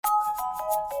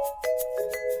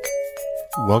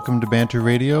Welcome to Banter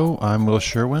Radio. I'm Will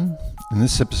Sherwin. In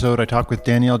this episode, I talk with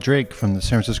Danielle Drake from the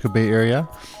San Francisco Bay Area.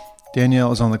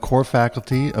 Danielle is on the core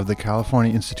faculty of the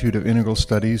California Institute of Integral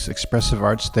Studies Expressive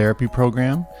Arts Therapy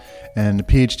program and a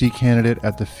PhD candidate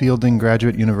at the Fielding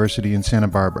Graduate University in Santa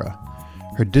Barbara.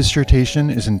 Her dissertation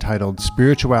is entitled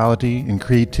Spirituality and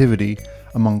Creativity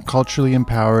Among Culturally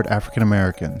Empowered African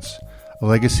Americans, a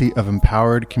Legacy of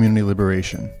Empowered Community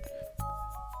Liberation.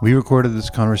 We recorded this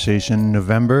conversation in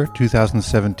November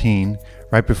 2017,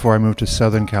 right before I moved to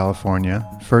Southern California,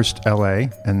 first LA,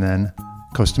 and then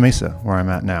Costa Mesa, where I'm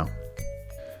at now.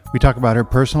 We talk about her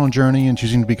personal journey in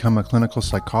choosing to become a clinical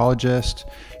psychologist.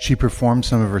 She performed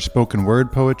some of her spoken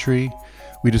word poetry.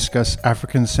 We discuss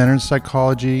African-centered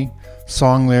psychology,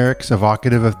 song lyrics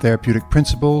evocative of therapeutic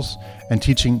principles, and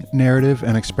teaching narrative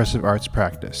and expressive arts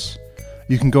practice.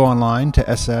 You can go online to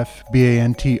sfbantr.org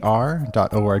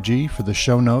for the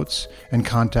show notes and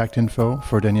contact info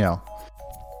for Danielle.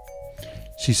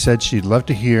 She said she'd love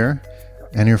to hear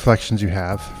any reflections you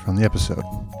have from the episode.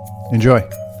 Enjoy.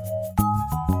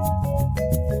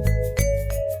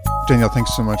 Danielle,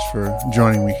 thanks so much for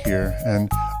joining me here.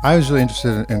 And I was really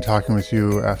interested in talking with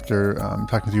you after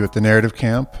talking with you at the Narrative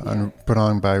Camp put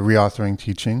on by Reauthoring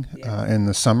Teaching in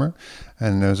the summer.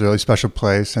 And it was a really special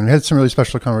place. And we had some really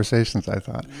special conversations, I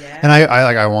thought. Yeah. And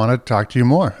I want to talk to you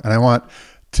more. And I want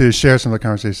to share some of the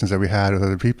conversations that we had with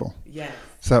other people. Yes.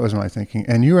 So that was my thinking.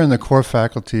 And you are in the core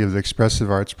faculty of the Expressive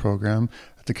Arts program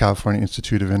at the California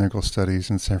Institute of Integral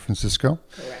Studies in San Francisco.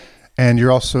 Correct. And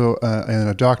you're also in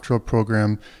a doctoral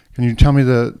program. Can you tell me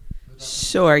the...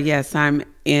 Sure, yes. I'm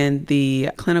in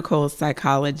the clinical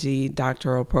psychology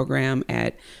doctoral program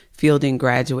at Fielding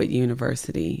Graduate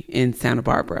University in Santa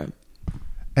Barbara.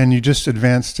 And you just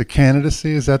advanced to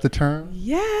candidacy, is that the term?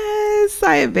 Yes,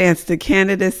 I advanced to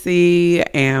candidacy,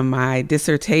 and my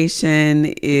dissertation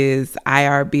is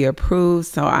IRB approved,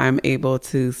 so I'm able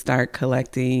to start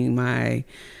collecting my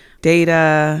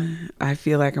data. I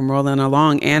feel like I'm rolling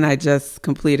along, and I just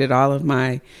completed all of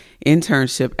my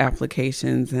internship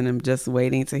applications, and I'm just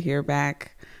waiting to hear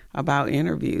back about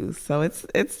interviews. So it's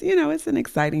an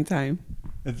exciting time.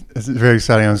 It's very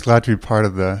exciting. I was glad to be part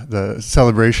of the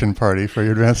celebration party for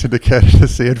your advancing to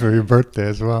candidacy and for your birthday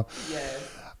as well. Yes.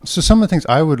 So some of the things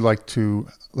I would like to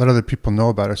let other people know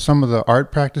about are some of the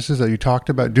art practices that you talked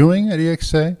about doing at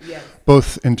EXA, yes,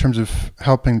 both in terms of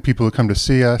helping people who come to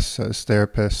see us as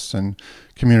therapists and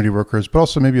community workers, but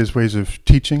also maybe as ways of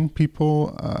teaching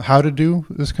people how to do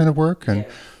this kind of work. And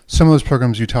yes, some of those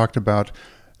programs you talked about,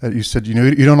 that you said,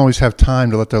 you don't always have time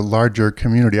to let the larger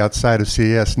community outside of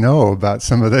CES know about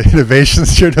some of the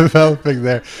innovations you're developing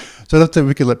there. So I'd love that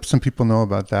we could let some people know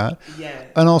about that.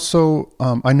 yes. And also,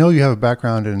 I know you have a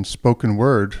background in spoken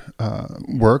word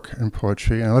work and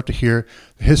poetry, and I'd love to hear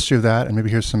the history of that and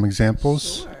maybe hear some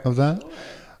examples of that. Sure.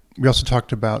 We also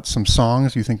talked about some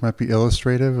songs you think might be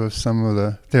illustrative of some of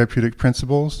the therapeutic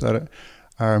principles that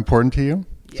are important to you.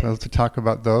 So I'd love to talk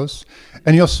about those.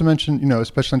 And you also mentioned,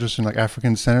 especially interest in like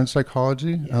African-centered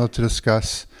psychology. Yeah. I'd love to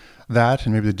discuss that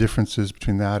and maybe the differences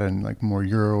between that and like more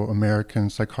Euro-American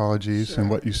psychologies. Sure. And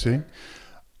what you see.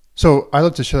 So I'd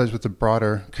love to share this with the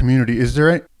broader community. Is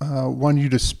there one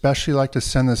you'd especially like to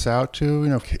send this out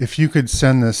to? If you could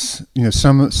send this,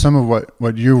 some of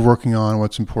what you're working on,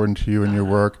 what's important to you in your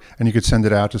work, and you could send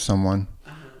it out to someone,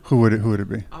 who would it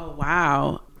be? Oh,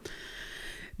 wow.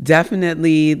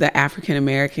 Definitely the African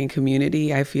American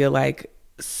community. I feel like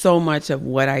so much of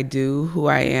what I do, who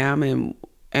I am,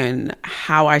 and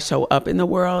how I show up in the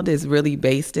world is really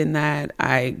based in that.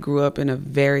 I grew up in a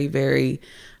very, very,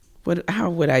 how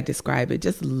would I describe it?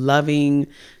 Just loving,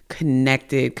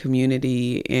 connected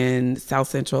community in South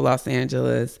Central Los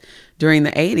Angeles during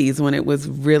the 80s when it was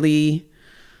really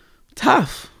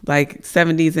tough, like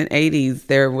 70s and 80s.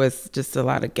 There was just a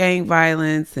lot of gang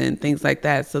violence and things like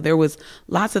that. So there was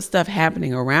lots of stuff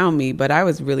happening around me, but I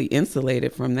was really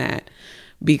insulated from that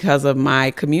because of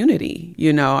my community.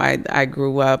 I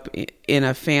grew up in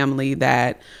a family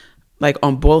that, like,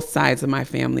 on both sides of my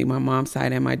family, my mom's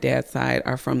side and my dad's side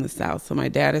are from the South. So my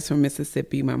dad is from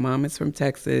Mississippi, my mom is from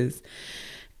Texas,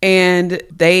 and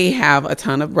they have a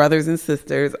ton of brothers and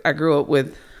sisters. I grew up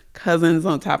with cousins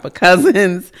on top of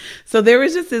cousins. So there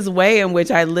was just this way in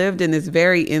which I lived in this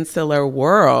very insular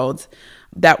world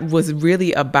that was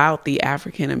really about the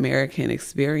African American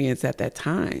experience at that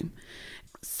time.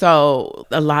 So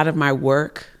a lot of my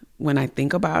work, when I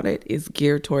think about it, is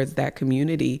geared towards that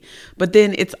community. But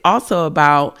then it's also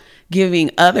about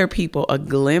giving other people a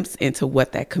glimpse into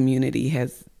what that community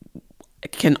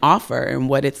can offer and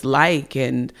what it's like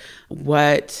and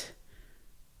what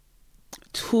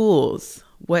tools,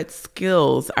 what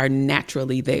skills are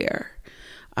naturally there.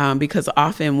 Because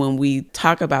often when we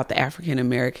talk about the African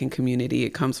American community,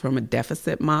 it comes from a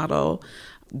deficit model,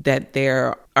 that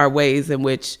there are ways in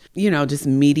which, just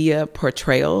media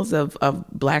portrayals of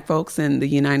Black folks in the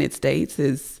United States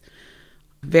is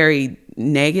very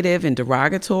negative and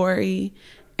derogatory.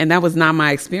 And that was not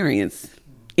my experience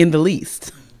in the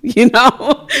least,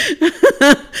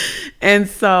 And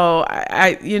so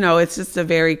it's just a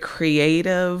very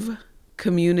creative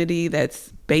community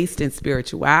that's based in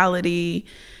spirituality.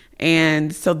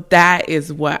 And so that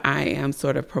is what I am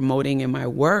sort of promoting in my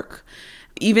work.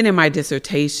 Even in my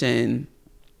dissertation,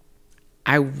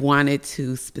 I wanted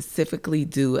to specifically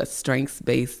do a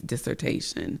strengths-based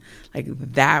dissertation. Like,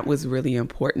 that was really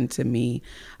important to me.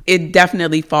 It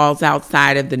definitely falls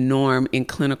outside of the norm in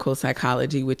clinical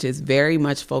psychology, which is very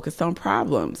much focused on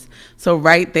problems. So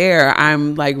right there,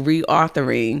 I'm like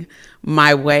reauthoring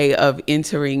my way of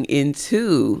entering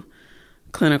into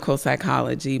clinical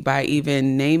psychology by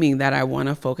even naming that I want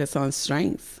to focus on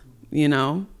strengths,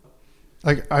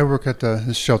 Like, I work at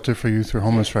this shelter for youth who are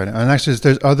homeless right now. And actually,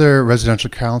 there's other residential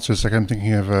counselors. Like, I'm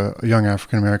thinking of a young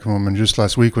African-American woman just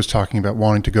last week was talking about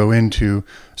wanting to go into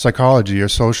psychology or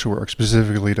social work,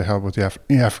 specifically to help with the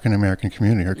African-American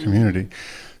community, her community.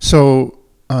 So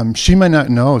she might not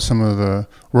know some of the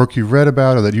work you've read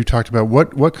about or that you talked about.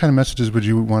 What kind of messages would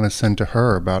you want to send to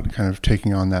her about kind of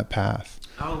taking on that path?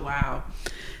 Oh, wow.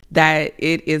 That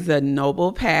it is a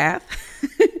noble path.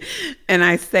 And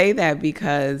I say that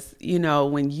because,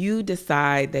 when you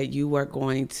decide that you are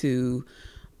going to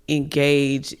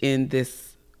engage in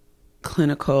this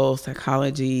clinical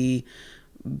psychology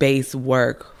based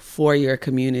work for your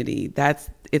community,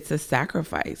 it's a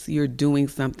sacrifice. You're doing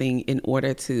something in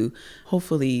order to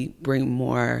hopefully bring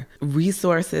more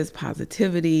resources,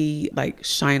 positivity, like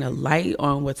shine a light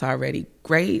on what's already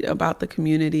great about the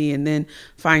community, and then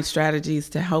find strategies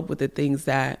to help with the things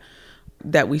that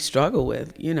we struggle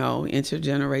with,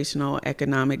 intergenerational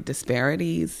economic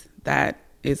disparities. That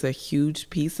is a huge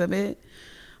piece of it.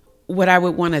 What I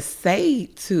would want to say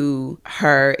to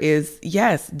her is,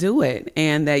 yes, do it.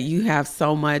 And that you have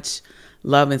so much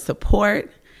love and support,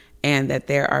 and that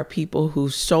there are people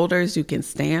whose shoulders you can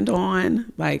stand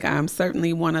on. Like, I'm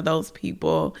certainly one of those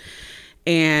people.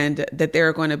 And that there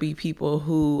are going to be people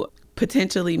who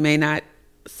potentially may not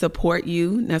support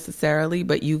you necessarily,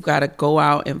 but you've got to go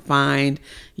out and find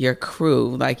your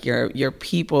crew, like your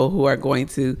people who are going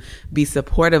to be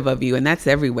supportive of you. And that's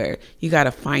everywhere. You got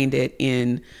to find it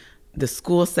in the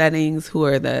school settings, who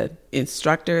are the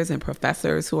instructors and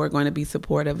professors who are going to be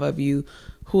supportive of you,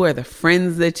 who are the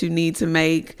friends that you need to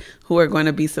make, who are going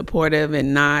to be supportive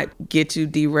and not get you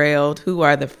derailed, who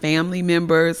are the family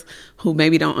members who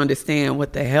maybe don't understand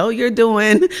what the hell you're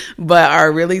doing, but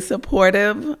are really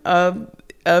supportive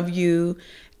of you,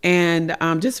 and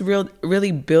just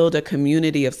really build a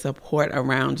community of support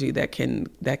around you that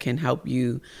can help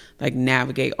you like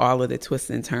navigate all of the twists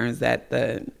and turns that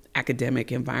the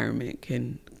academic environment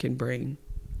can bring.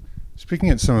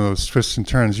 Speaking of some of those twists and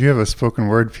turns, you have a spoken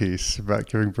word piece about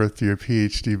giving birth to your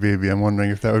PhD baby. I'm wondering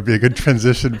if that would be a good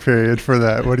transition period for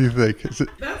that. What do you think?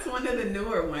 That's one of the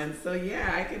newer ones. So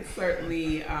yeah, I can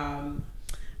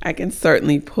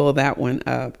certainly pull that one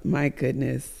up. My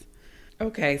goodness.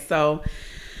 Okay, so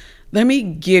let me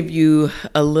give you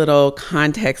a little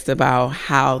context about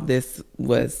how this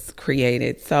was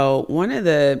created. So one of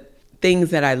the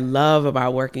things that I love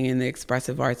about working in the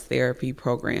expressive arts therapy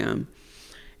program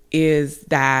is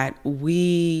that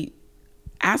we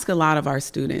ask a lot of our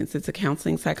students. It's a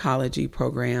counseling psychology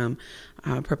program,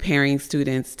 preparing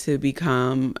students to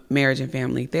become marriage and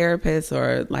family therapists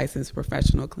or licensed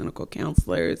professional clinical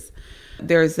counselors.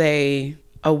 There's a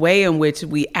way in which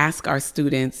we ask our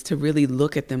students to really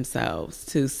look at themselves,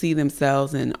 to see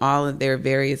themselves in all of their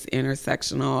various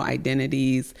intersectional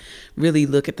identities, really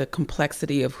look at the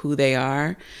complexity of who they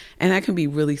are. And that can be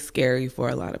really scary for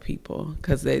a lot of people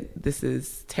because this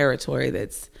is territory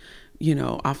that's,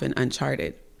 often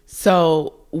uncharted.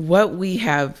 So what we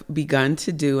have begun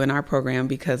to do in our program,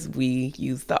 because we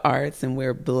use the arts and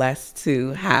we're blessed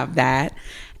to have that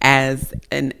as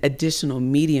an additional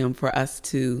medium for us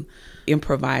to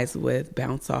improvise with,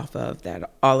 bounce off of,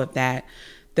 that all of that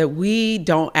we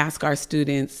don't ask our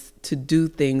students to do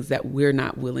things that we're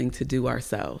not willing to do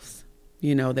ourselves.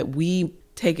 That we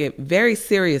take it very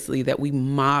seriously, that we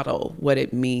model what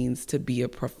it means to be a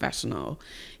professional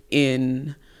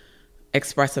in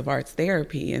expressive arts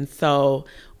therapy. And so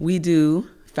we do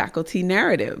faculty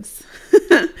narratives.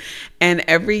 And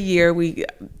every year we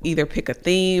either pick a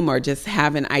theme or just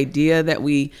have an idea that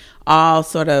we all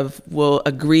sort of will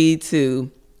agree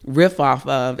to riff off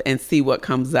of and see what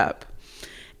comes up.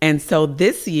 And so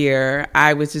this year,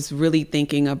 I was just really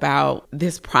thinking about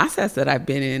this process that I've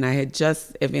been in. I had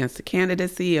just advanced to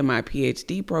candidacy in my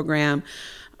PhD program,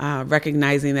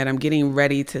 recognizing that I'm getting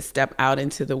ready to step out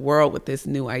into the world with this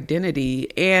new identity,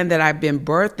 and that I've been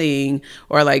birthing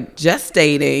or like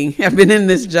gestating. I've been in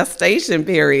this gestation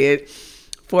period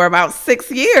for about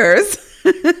 6 years.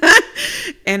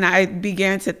 And I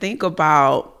began to think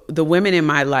about the women in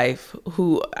my life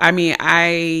who,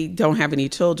 I don't have any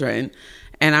children,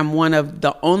 and I'm one of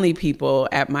the only people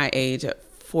at my age, at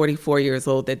 44 years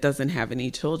old, that doesn't have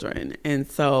any children. And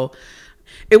so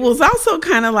it was also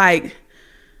kind of like,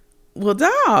 well,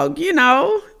 dog,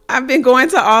 I've been going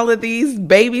to all of these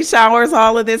baby showers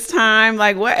all of this time,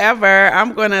 like whatever.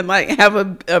 I'm going to like have a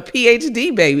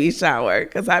PhD baby shower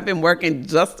because I've been working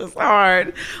just as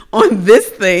hard on this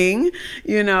thing,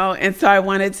 And so I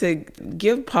wanted to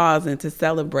give pause and to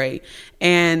celebrate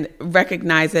and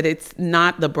recognize that it's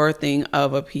not the birthing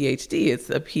of a PhD. It's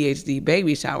a PhD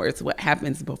baby shower. It's what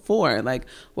happens before. Like,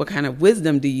 what kind of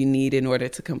wisdom do you need in order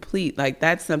to complete? Like,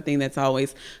 that's something that's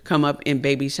always come up in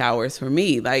baby showers for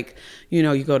me. Like,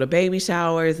 you go to baby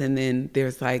showers and then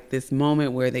there's like this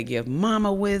moment where they give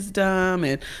mama wisdom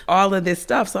and all of this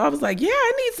stuff. So I was like, yeah,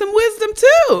 I need some wisdom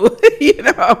too,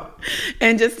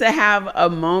 and just to have a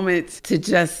moment to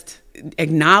just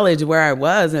acknowledge where I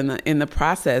was in the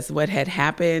process, what had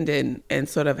happened, and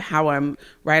sort of how I'm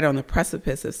right on the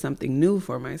precipice of something new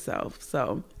for myself.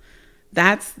 So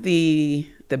that's the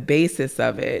basis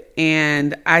of it.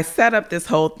 And I set up this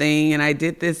whole thing, and I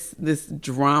did this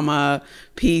drama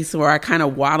piece where I kind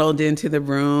of waddled into the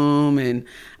room, and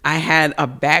I had a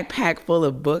backpack full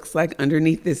of books like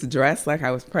underneath this dress, like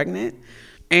I was pregnant.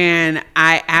 And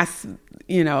I asked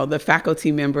the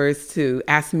faculty members to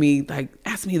ask me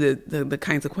the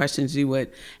kinds of questions you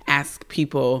would ask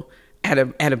people at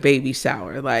a baby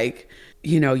shower. Like,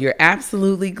 you're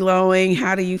absolutely glowing.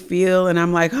 How do you feel? And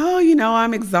I'm like,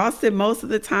 I'm exhausted most of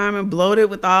the time and bloated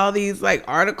with all these like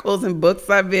articles and books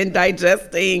I've been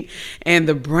digesting, and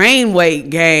the brain weight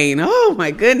gain. Oh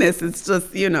my goodness. It's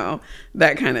just,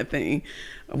 that kind of thing.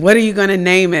 What are you going to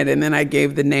name it? And then I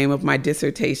gave the name of my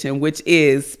dissertation, which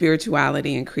is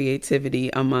Spirituality and Creativity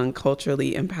Among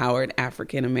Culturally Empowered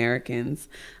African Americans,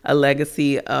 a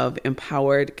Legacy of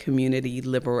Empowered Community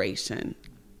Liberation.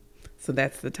 So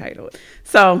that's the title.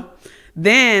 So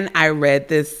then I read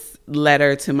this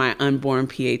letter to my unborn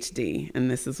PhD, and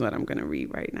this is what I'm going to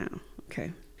read right now.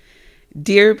 Okay.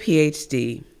 Dear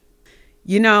PhD,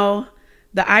 the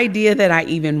idea that I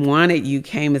even wanted you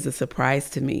came as a surprise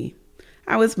to me.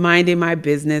 I was minding my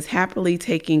business, happily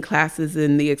taking classes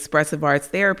in the expressive arts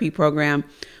therapy program,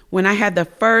 when I had the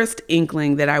first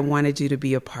inkling that I wanted you to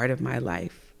be a part of my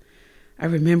life. I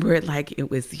remember it like it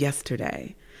was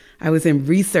yesterday. I was in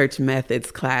research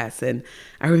methods class, and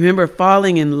I remember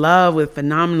falling in love with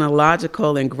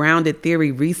phenomenological and grounded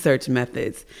theory research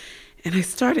methods. And I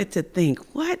started to think,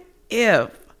 what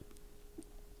if?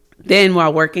 Then,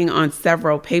 while working on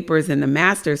several papers in the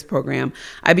master's program,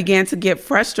 I began to get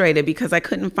frustrated because I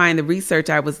couldn't find the research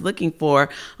I was looking for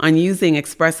on using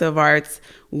expressive arts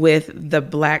with the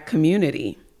Black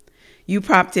community. You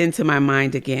popped into my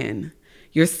mind again.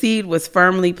 Your seed was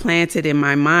firmly planted in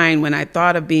my mind when I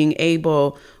thought of being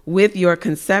able, with your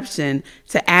conception,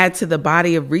 to add to the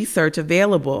body of research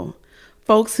available.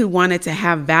 Folks who wanted to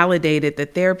have validated the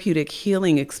therapeutic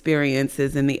healing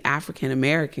experiences in the African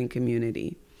American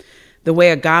community. The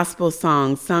way a gospel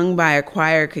song sung by a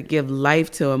choir could give life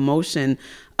to emotion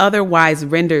otherwise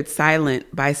rendered silent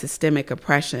by systemic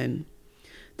oppression.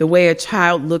 The way a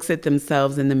child looks at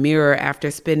themselves in the mirror after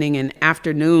spending an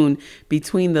afternoon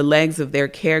between the legs of their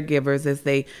caregivers as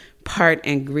they part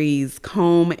and grease,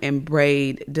 comb and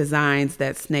braid designs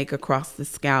that snake across the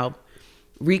scalp,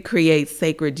 recreate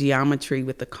sacred geometry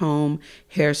with the comb,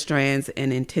 hair strands,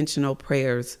 and intentional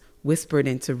prayers whispered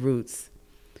into roots.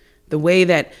 The way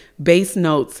that bass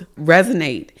notes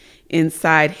resonate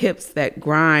inside hips that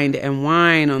grind and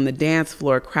whine on the dance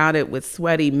floor crowded with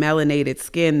sweaty, melanated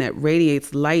skin that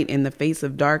radiates light in the face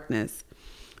of darkness.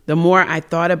 The more I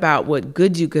thought about what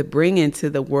good you could bring into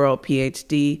the world,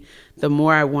 PhD, the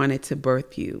more I wanted to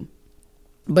birth you.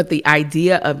 But the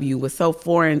idea of you was so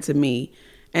foreign to me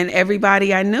and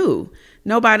everybody I knew.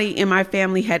 Nobody in my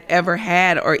family had ever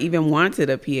had or even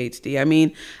wanted a PhD. I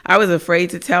mean, I was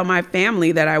afraid to tell my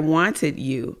family that I wanted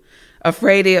you,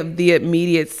 afraid of the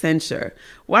immediate censure.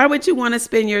 Why would you want to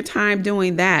spend your time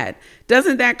doing that?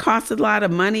 Doesn't that cost a lot of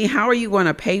money? How are you going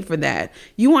to pay for that?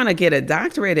 You want to get a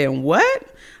doctorate in what?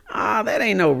 Oh, that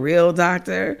ain't no real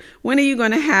doctor. When are you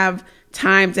going to have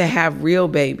time to have real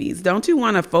babies? Don't you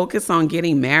want to focus on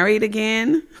getting married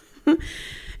again?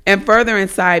 And further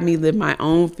inside me live my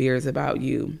own fears about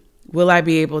you. Will I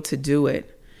be able to do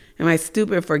it? Am I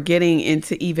stupid for getting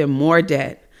into even more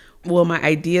debt? Will my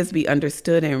ideas be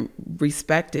understood and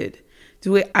respected?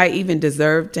 Do I even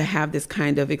deserve to have this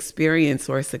kind of experience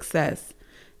or success?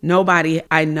 Nobody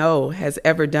I know has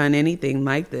ever done anything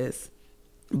like this.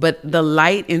 But the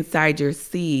light inside your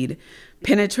seed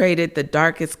penetrated the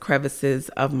darkest crevices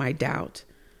of my doubt.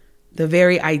 The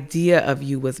very idea of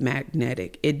you was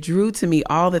magnetic. It drew to me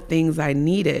all the things I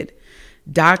needed.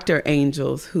 Doctor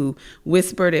angels who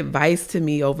whispered advice to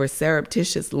me over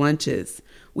surreptitious lunches.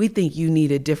 We think you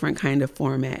need a different kind of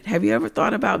format. Have you ever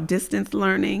thought about distance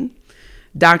learning?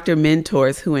 Doctor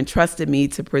mentors who entrusted me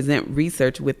to present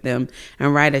research with them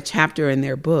and write a chapter in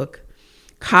their book.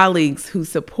 Colleagues who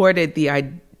supported the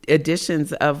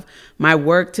additions of my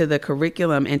work to the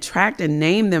curriculum and tracked and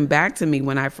named them back to me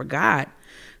when I forgot.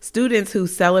 Students who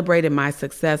celebrated my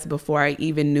success before I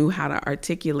even knew how to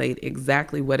articulate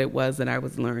exactly what it was that I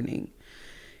was learning.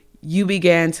 You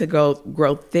began to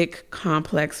grow thick,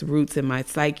 complex roots in my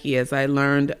psyche as I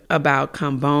learned about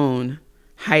Cambon,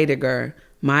 Heidegger,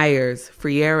 Myers,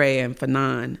 Freire, and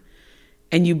Fanon.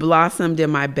 And you blossomed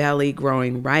in my belly,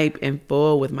 growing ripe and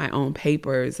full with my own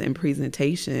papers and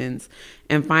presentations,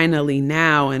 and finally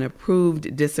now an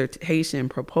approved dissertation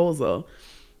proposal.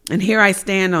 And here I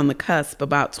stand on the cusp,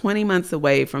 about 20 months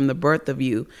away from the birth of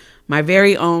you, my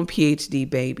very own PhD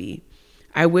baby.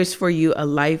 I wish for you a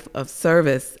life of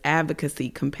service, advocacy,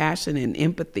 compassion, and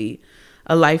empathy,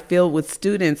 a life filled with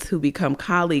students who become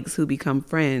colleagues, who become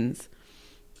friends,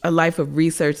 a life of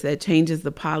research that changes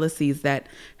the policies that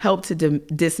help to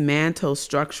dismantle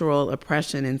structural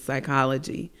oppression in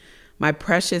psychology. My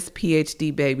precious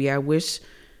PhD baby, I wish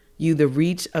you the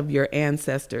reach of your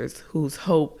ancestors whose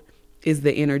hope is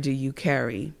the energy you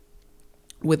carry.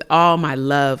 With all my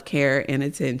love, care, and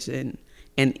attention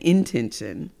and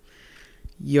intention,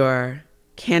 your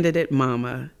candidate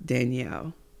mama,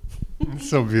 Danielle.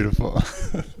 So beautiful.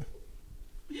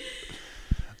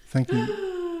 Thank you.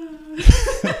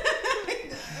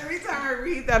 Every time I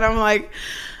read that, I'm like,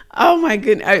 oh my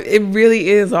goodness. It really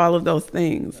is all of those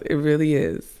things. It really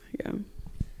is. Yeah.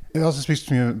 It also speaks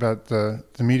to me about the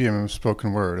medium of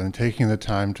spoken word and taking the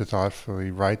time to thoughtfully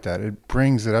write that. It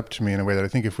brings it up to me in a way that I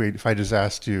think if I just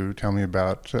asked you, tell me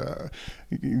about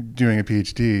doing a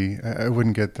PhD, I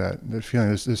wouldn't get that feeling.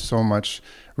 There's so much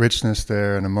richness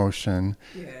there and emotion,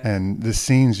 and the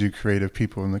scenes you create of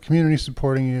people in the community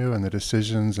supporting you and the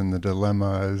decisions and the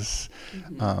dilemmas.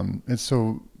 It's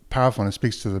so powerful, and it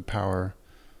speaks to the power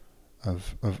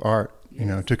of art,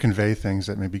 to convey things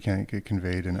that maybe can't get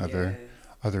conveyed in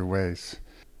other ways.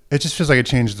 It just feels like it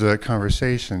changed the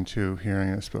conversation to hearing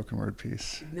a spoken word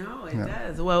piece. No, it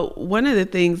does. Well, one of the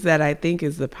things that I think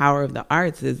is the power of the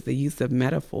arts is the use of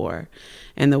metaphor,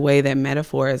 and the way that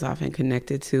metaphor is often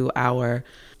connected to our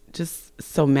just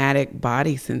somatic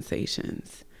body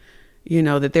sensations.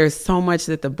 That there's so much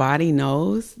that the body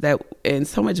knows, that and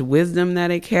so much wisdom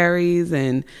that it carries,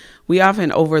 and we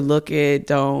often overlook it,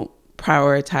 don't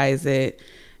prioritize it,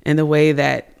 and the way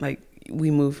that we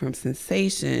move from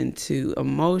sensation to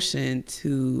emotion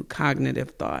to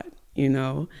cognitive thought,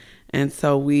 And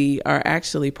so we are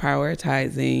actually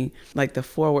prioritizing the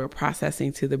forward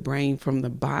processing to the brain from the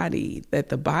body, that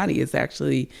the body is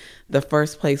actually the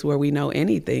first place where we know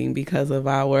anything because of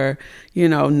our,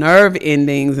 nerve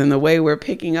endings and the way we're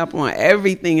picking up on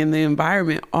everything in the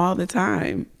environment all the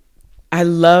time. I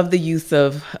love the use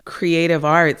of creative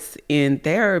arts in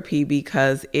therapy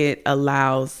because it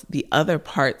allows the other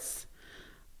parts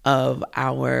of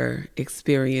our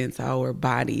experience, our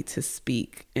body, to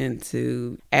speak and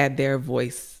to add their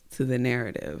voice to the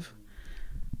narrative.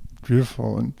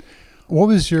 Beautiful. And what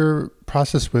was your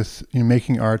process with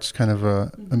making arts kind of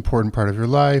a important part of your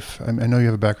life? I know you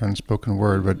have a background in spoken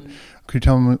word, but could you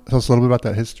tell us a little bit about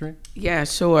that history? Yeah,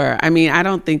 sure. I mean, I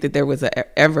don't think that there was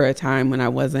ever a time when I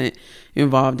wasn't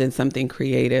involved in something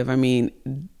creative. I mean,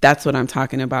 that's what I'm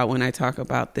talking about when I talk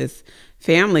about this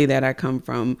family that I come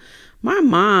from. My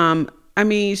mom,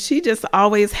 she just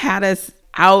always had us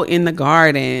out in the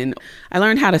garden. I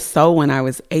learned how to sew when I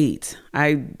was 8.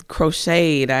 I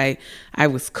crocheted. I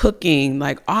was cooking,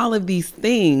 all of these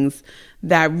things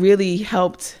that really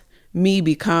helped me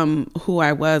become who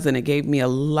I was. And it gave me a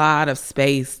lot of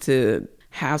space to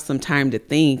have some time to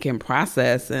think and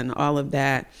process and all of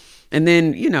that. And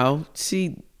then,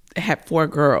 she had 4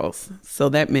 girls. So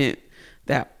that meant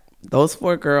that those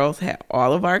 4 girls had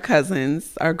all of our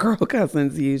cousins, our girl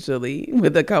cousins usually,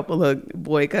 with a couple of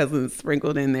boy cousins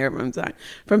sprinkled in there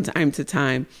from time to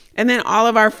time. And then all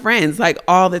of our friends, like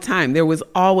all the time. There was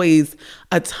always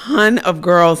a ton of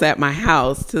girls at my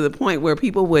house, to the point where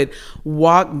people would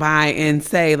walk by and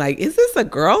say, like, is this a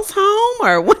girl's home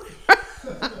or what?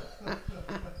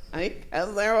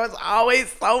 Because there was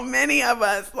always so many of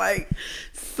us, like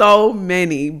so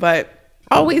many, but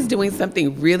always doing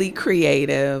something really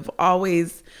creative,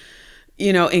 always,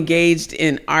 engaged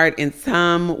in art in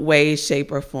some way,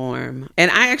 shape, or form.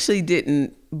 And I actually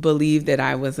didn't believe that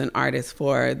I was an artist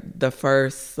for the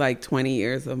first 20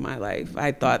 years of my life.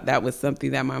 I thought that was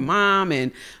something that my mom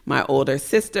and my older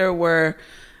sister were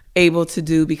able to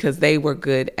do because they were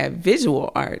good at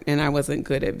visual art, and I wasn't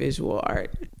good at visual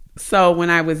art. So when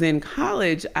I was in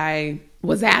college, I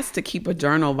was asked to keep a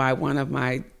journal by one of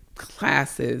my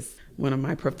classes, one of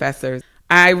my professors.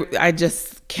 I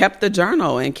just kept the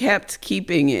journal and kept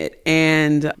keeping it.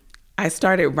 And I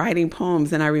started writing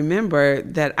poems. And I remember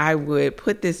that I would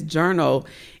put this journal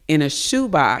in a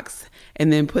shoebox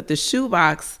and then put the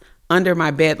shoebox under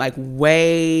my bed, like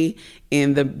way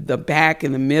in the back,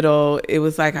 in the middle. It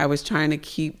was like I was trying to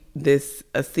keep this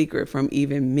a secret from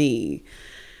even me.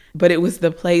 But it was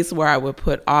the place where I would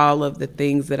put all of the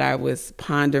things that I was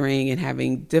pondering and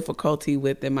having difficulty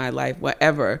with in my life,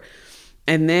 whatever.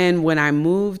 And then when I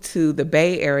moved to the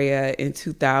Bay Area in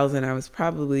 2000, I was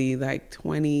probably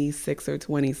 26 or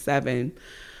 27.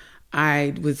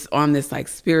 I was on this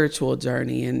spiritual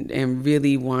journey and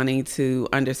really wanting to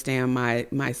understand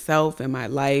myself and my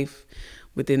life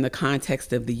within the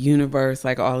context of the universe,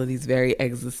 all of these very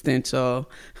existential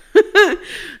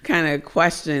kind of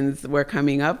questions were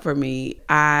coming up for me.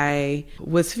 I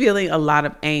was feeling a lot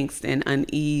of angst and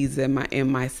unease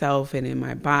in myself and in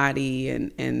my body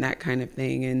and that kind of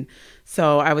thing. And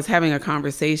so I was having a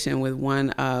conversation with one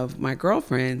of my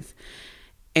girlfriends,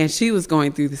 and she was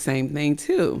going through the same thing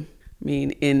too. I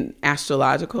mean, in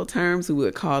astrological terms, we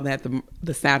would call that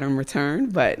the Saturn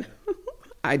return, but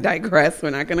I digress. We're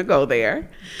not going to go there.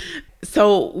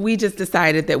 So we just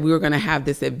decided that we were going to have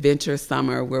this adventure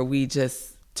summer where we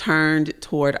just turned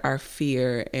toward our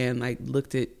fear and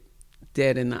looked it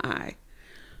dead in the eye.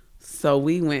 So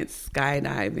we went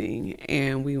skydiving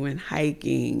and we went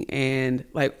hiking and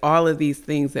all of these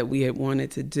things that we had wanted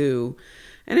to do.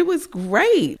 And it was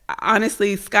great.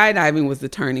 Honestly, skydiving was the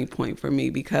turning point for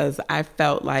me because I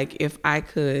felt like if I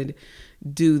could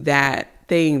do that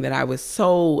thing that I was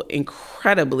so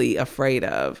incredibly afraid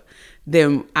of,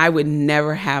 then I would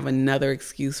never have another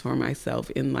excuse for myself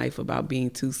in life about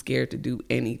being too scared to do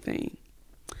anything.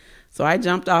 So I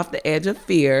jumped off the edge of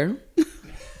fear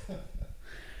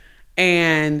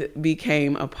and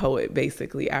became a poet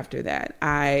basically after that.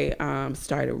 I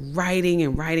started writing,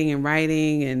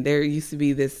 and there used to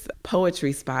be this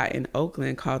poetry spot in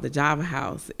Oakland called the Java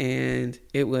House, and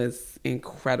it was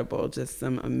incredible. Just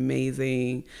some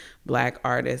amazing Black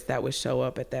artists that would show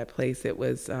up at that place. It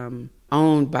was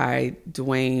owned by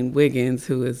Dwayne Wiggins,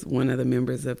 who is one of the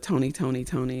members of Tony,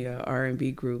 a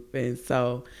R&B group. And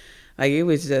so it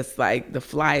was just the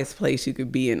flyest place you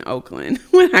could be in Oakland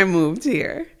when I moved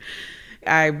here.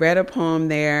 I read a poem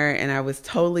there and I was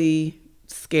totally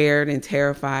scared and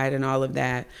terrified and all of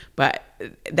that. But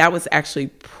that was actually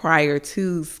prior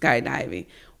to skydiving.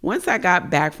 Once I got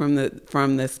back from the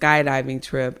skydiving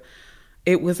trip,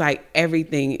 it was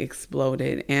everything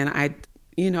exploded. And I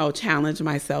challenged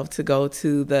myself to go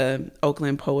to the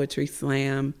Oakland Poetry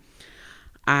Slam.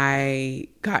 I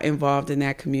got involved in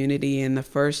that community in the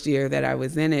first year that I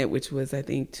was in it, which was, I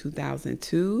think,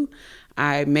 2002.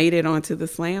 I made it onto the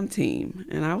slam team.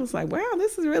 And I was like, wow,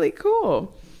 this is really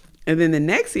cool. And then the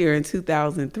next year in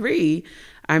 2003,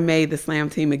 I made the slam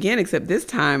team again, except this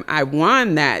time I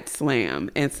won that slam.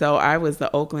 And so I was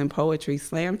the Oakland Poetry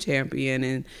Slam champion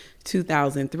in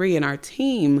 2003. And our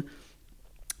team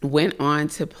went on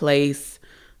to place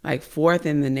fourth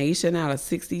in the nation out of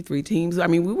 63 teams. I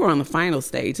mean, we were on the final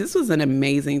stage. This was an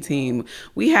amazing team.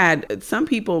 We had, some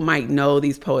people might know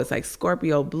these poets like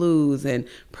Scorpio Blues and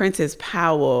Prentice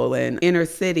Powell and Inner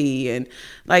City and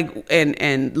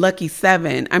and Lucky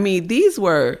Seven. I mean, these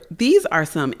are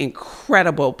some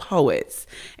incredible poets,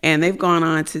 and they've gone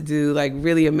on to do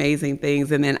really amazing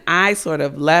things. And then I sort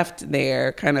of left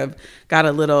there, kind of got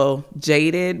a little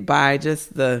jaded by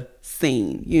just the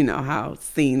scene, how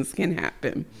scenes can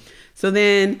happen. So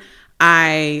then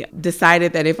I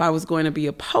decided that if I was going to be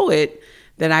a poet,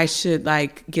 that I should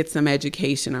get some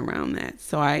education around that.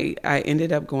 So I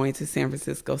ended up going to San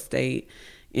Francisco State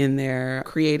in their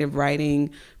creative writing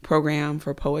program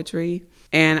for poetry.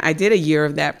 And I did a year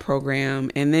of that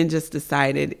program and then just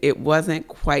decided it wasn't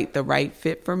quite the right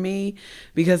fit for me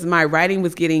because my writing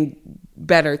was getting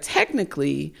better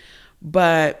technically,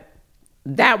 but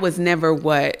that was never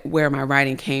where my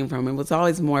writing came from. It was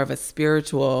always more of a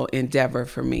spiritual endeavor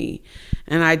for me.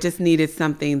 And I just needed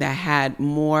something that had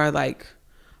more like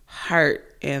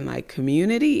heart and like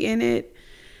community in it.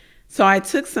 So I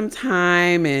took some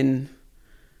time and,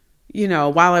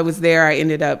 while I was there, I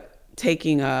ended up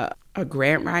taking a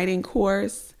grant writing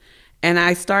course. And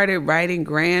I started writing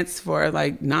grants for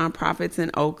like nonprofits in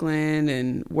Oakland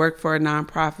and worked for a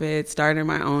nonprofit, started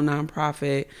my own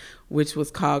nonprofit, which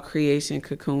was called Creation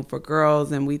Cocoon for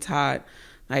Girls. And we taught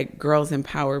like girls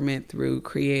empowerment through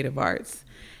creative arts.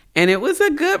 And it was a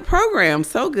good program,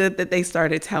 so good that they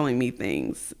started telling me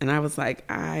things. And I was like,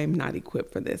 I'm not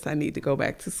equipped for this. I need to go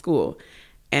back to school.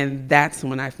 And that's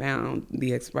when I found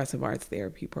the expressive arts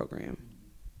therapy program.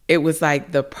 It was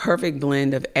like the perfect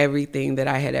blend of everything that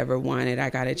I had ever wanted. I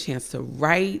got a chance to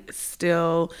write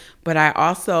still, but I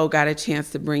also got a chance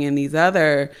to bring in these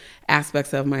other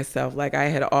aspects of myself. Like I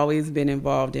had always been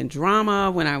involved in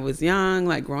drama when I was young,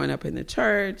 like growing up in the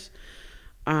church.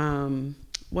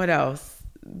 What else?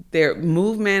 Their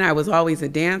movement. I was always a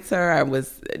dancer.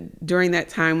 During that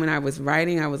time when I was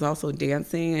writing, I was also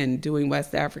dancing and doing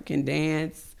West African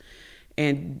dance.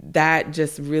 And that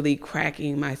just really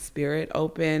cracking my spirit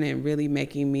open and really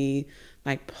making me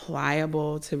like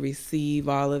pliable to receive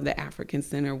all of the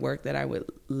African-centered work that I would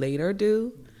later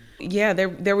do. Yeah,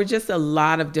 there were just a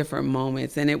lot of different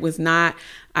moments. And it was not,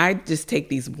 I just take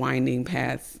these winding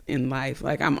paths in life.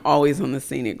 Like I'm always on the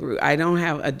scenic route. I don't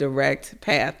have a direct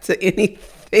path to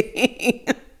anything.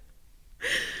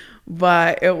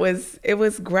 But it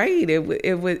was great.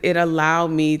 It allowed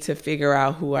me to figure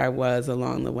out who I was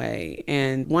along the way.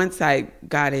 And once I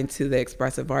got into the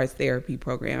expressive arts therapy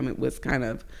program, it was kind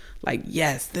of like,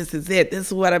 yes, this is it. This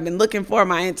is what I've been looking for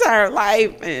my entire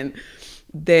life. And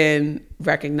then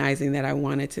recognizing that I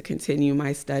wanted to continue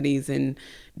my studies and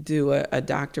do a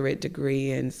doctorate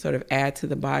degree and sort of add to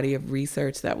the body of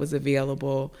research that was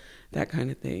available, that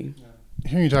kind of thing. Yeah.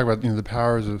 Hearing you talk about the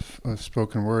powers of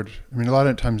spoken word. I mean, a lot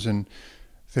of times in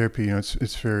therapy,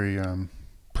 it's very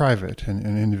private and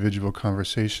an individual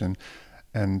conversation,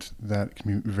 and that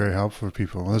can be very helpful for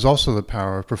people. There's also the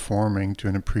power of performing to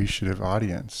an appreciative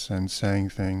audience and saying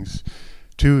things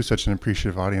to such an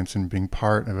appreciative audience and being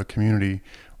part of a community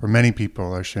where many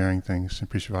people are sharing things to an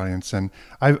appreciative audience. And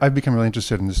I've become really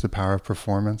interested in just the power of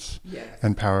performance. Yes.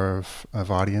 And power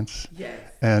of audience. Yes.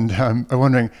 And I'm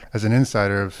wondering, as an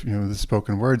insider of the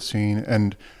spoken word scene,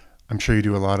 and I'm sure you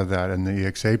do a lot of that in the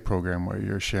EXA program where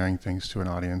you're sharing things to an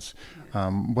audience.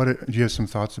 Do you have some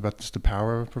thoughts about just the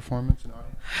power of performance and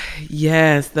audience?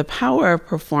 Yes, the power of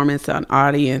performance on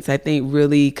audience, I think,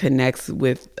 really connects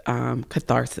with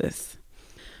catharsis.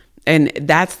 And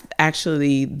that's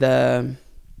actually the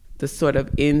sort of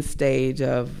end stage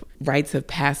of rites of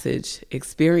passage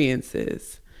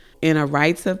experiences. In a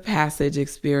rites of passage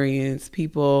experience,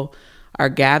 people are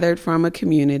gathered from a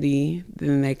community,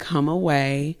 then they come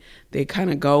away, they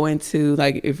kind of go into,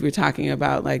 like, if we're talking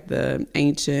about like the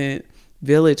ancient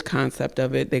village concept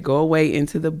of it, they go away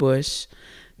into the bush,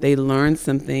 they learn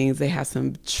some things, they have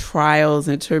some trials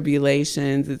and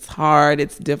tribulations, it's hard,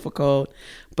 it's difficult,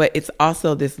 but it's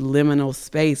also this liminal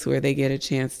space where they get a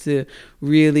chance to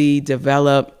really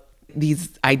develop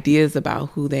these ideas about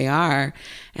who they are.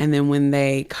 And then when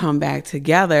they come back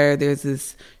together, there's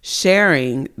this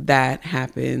sharing that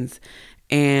happens,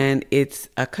 and it's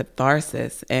a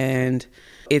catharsis, and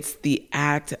it's the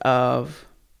act of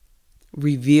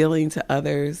revealing to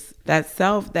others that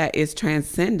self that is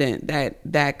transcendent,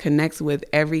 that connects with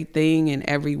everything and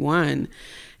everyone.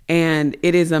 And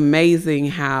it is amazing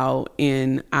how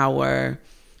in our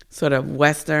sort of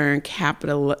Western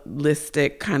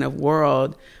capitalistic kind of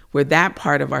world, where that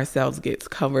part of ourselves gets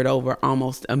covered over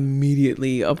almost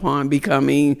immediately upon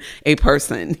becoming a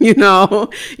person, you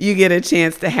get a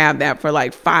chance to have that for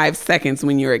like 5 seconds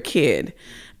when you're a kid.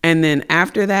 And then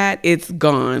after that, it's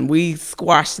gone. We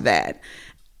squash that.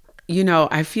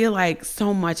 I feel like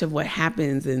so much of what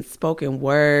happens in spoken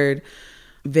word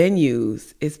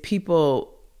venues is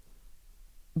people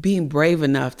being brave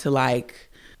enough to like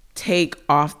take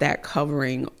off that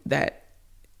covering that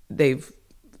they've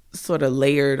sort of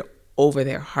layered over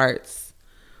their hearts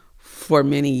for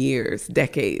many years,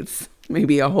 decades,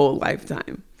 maybe a whole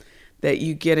lifetime, that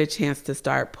you get a chance to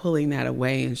start pulling that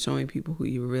away and showing people who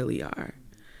you really are.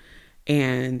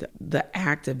 And the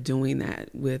act of doing that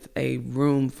with a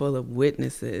room full of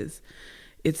witnesses,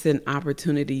 it's an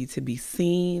opportunity to be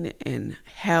seen and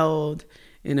held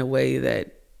in a way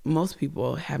that most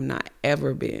people have not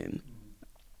ever been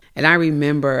And I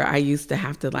remember I used to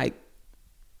have to like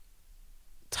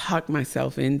talk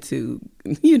myself into,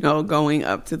 going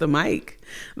up to the mic.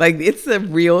 Like, it's a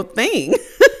real thing.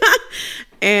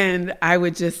 And I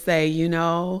would just say,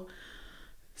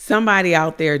 somebody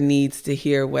out there needs to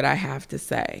hear what I have to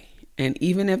say. And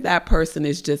even if that person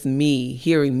is just me,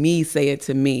 hearing me say it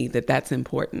to me, that's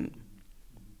important.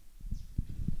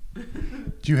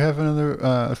 Do you have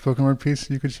another spoken word piece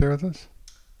you could share with us?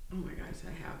 Oh my gosh,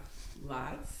 I have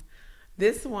lots.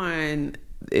 This one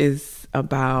is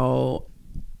about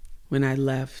when I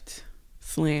left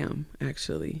Slam,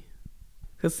 actually.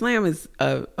 Because Slam is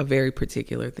a very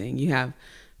particular thing. You have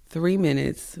 3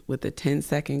 minutes with a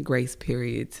 10-second grace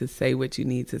period to say what you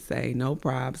need to say. No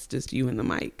props, just you and the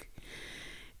mic.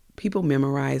 People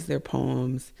memorize their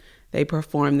poems. They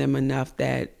perform them enough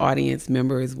that audience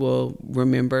members will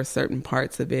remember certain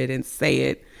parts of it and say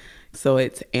it, so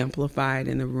it's amplified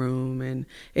in the room. And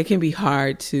it can be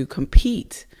hard to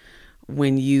compete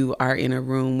when you are in a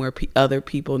room where other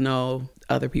people know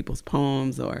other people's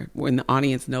poems, or when the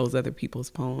audience knows other people's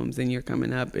poems and you're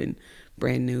coming up and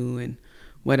brand new and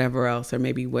whatever else, or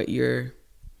maybe what you're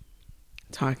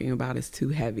talking about is too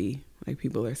heavy. Like,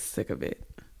 people are sick of it.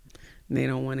 They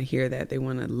don't want to hear that. They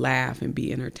want to laugh and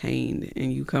be entertained.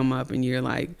 And you come up and you're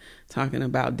like talking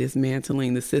about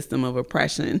dismantling the system of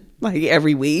oppression like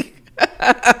every week.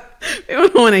 They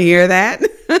don't want to hear that.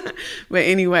 But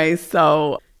anyway,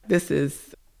 so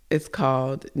it's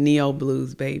called Neo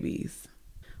Blues Babies,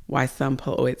 Why Some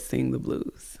Poets Sing the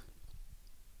Blues.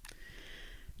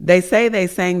 They say they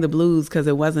sang the blues because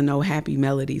there wasn't no happy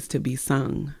melodies to be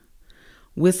sung.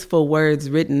 Wistful words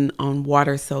written on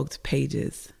water-soaked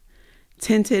pages.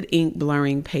 Tinted ink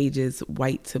blurring pages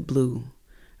white to blue,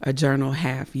 a journal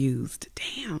half used.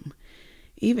 Damn,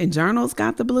 even journals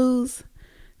got the blues?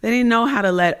 They didn't know how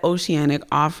to let oceanic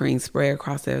offerings spray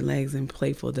across their legs in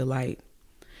playful delight.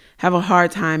 Have a hard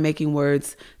time making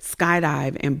words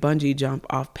skydive and bungee jump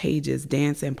off pages,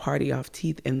 dance and party off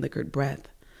teeth and liquored breath.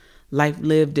 Life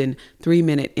lived in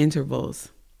 3-minute intervals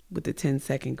with the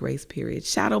 10-second grace period,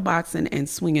 shadowboxing and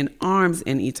swinging arms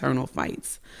in eternal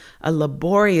fights, a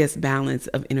laborious balance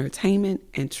of entertainment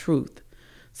and truth.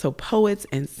 So poets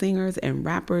and singers and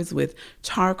rappers with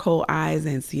charcoal eyes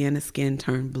and sienna skin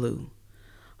turn blue,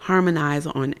 harmonize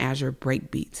on azure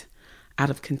breakbeat, out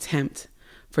of contempt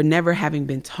for never having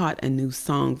been taught a new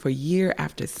song, for year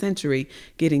after century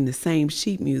getting the same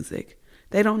sheet music.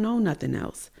 They don't know nothing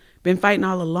else. Been fighting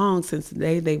all along since the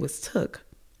day they was took.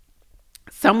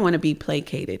 Some want to be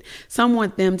placated. Some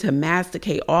want them to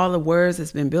masticate all the words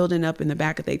that's been building up in the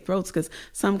back of their throats, because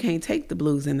some can't take the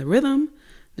blues and the rhythm.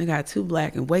 They got too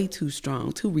black and way too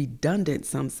strong, too redundant,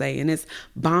 some say, and it's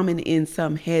bombing in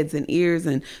some heads and ears,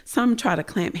 and some try to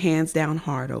clamp hands down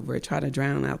hard over it, try to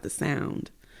drown out the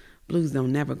sound. Blues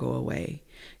don't never go away.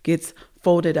 Gets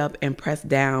folded up and pressed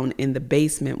down in the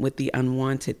basement with the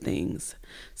unwanted things.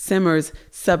 Simmers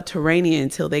subterranean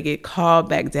until they get called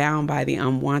back down by the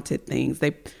unwanted things.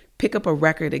 They pick up a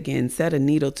record again, set a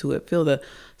needle to it, feel the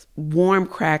warm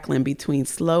crackling between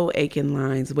slow aching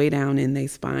lines way down in their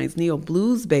spines. Neo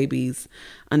Blues Babies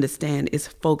understand it's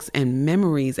folks and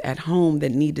memories at home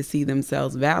that need to see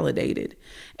themselves validated.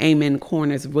 Aim in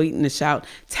corners waiting to shout,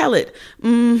 tell it,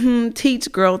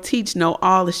 teach girl, teach, know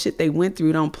all the shit they went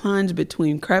through. Don't plunge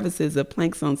between crevices of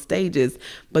planks on stages,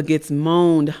 but gets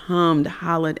moaned, hummed,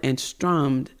 hollered, and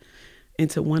strummed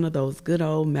into one of those good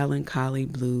old melancholy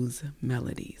blues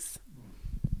melodies.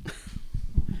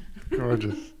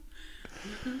 Gorgeous.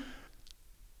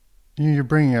 You're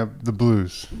bringing up the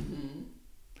blues. Mm-hmm.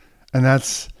 And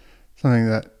that's something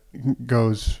that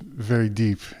goes very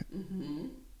deep. Mm-hmm.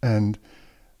 And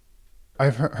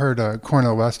I've heard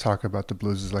Cornel West talk about the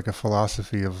blues as like a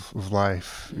philosophy of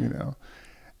life, Mm-hmm.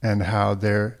 And how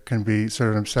there can be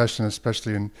sort of an obsession,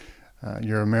 especially in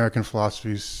your American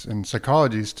philosophies and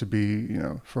psychologies, to be,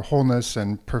 for wholeness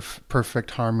and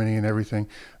perfect harmony and everything.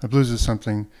 The blues is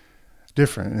something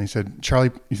different. And he said,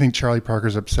 you think Charlie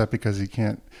Parker's upset because he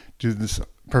can't do this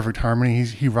perfect harmony?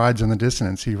 He rides on the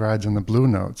dissonance. He rides on the blue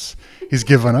notes. He's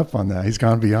given up on that. He's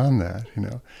gone beyond that.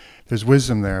 There's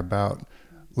wisdom there about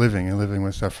living and living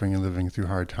with suffering and living through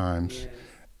hard times. Yes.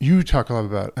 You talk a lot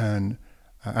about an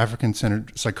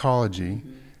African-centered psychology.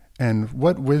 Mm-hmm. And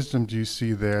what wisdom do you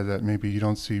see there that maybe you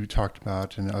don't see talked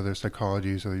about in other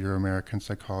psychologies or your American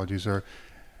psychologies?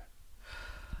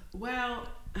 Well,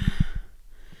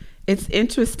 it's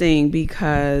interesting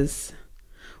because,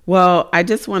 I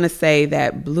just want to say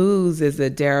that blues is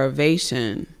a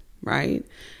derivation, right?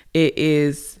 It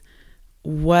is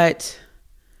what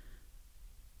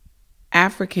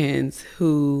Africans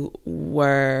who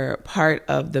were part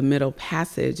of the Middle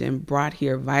Passage and brought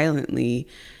here violently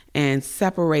and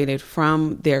separated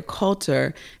from their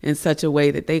culture in such a way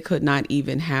that they could not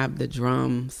even have the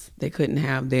drums. They couldn't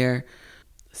have their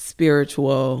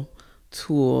spiritual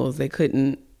tools. They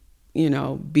couldn't,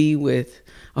 be with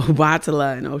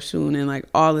Obatala and Oshun and like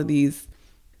all of these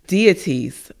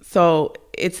deities. So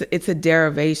it's a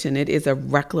derivation. It is a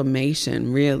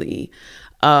reclamation, really,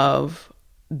 of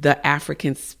the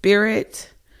African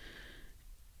spirit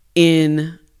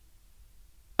in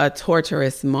a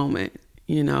torturous moment.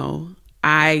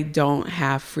 I don't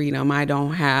have freedom. I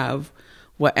don't have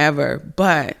whatever,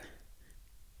 but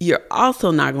you're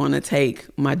also not going to take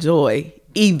my joy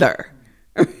either.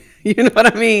 You know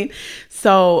what I mean?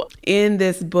 So in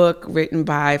this book written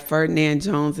by Ferdinand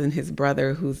Jones and his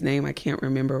brother, whose name I can't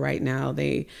remember right now,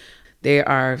 they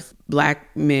are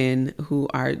Black men who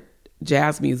are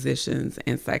jazz musicians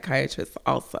and psychiatrists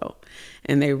also.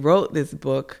 And they wrote this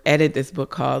book, edited this book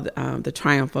called The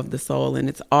Triumph of the Soul. And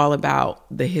it's all about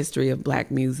the history of Black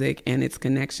music and its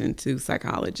connection to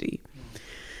psychology.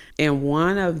 And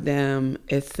one of them,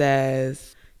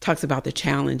 talks about the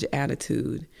challenge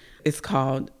attitude. It's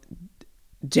called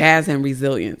Jazz and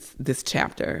Resilience, this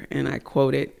chapter. And I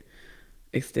quote it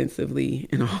extensively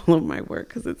in all of my work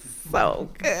because it's so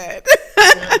good.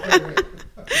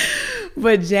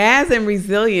 But jazz and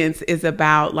resilience is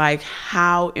about like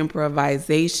how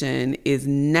improvisation is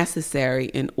necessary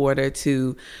in order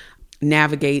to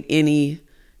navigate any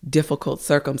difficult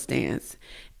circumstance.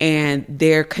 And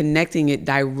they're connecting it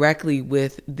directly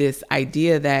with this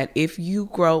idea that if you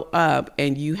grow up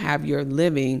and you have your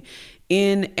living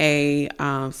in a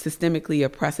systemically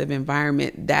oppressive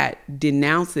environment that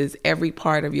denounces every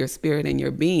part of your spirit and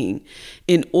your being,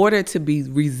 in order to be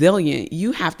resilient,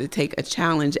 you have to take a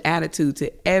challenge attitude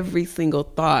to every single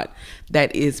thought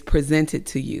that is presented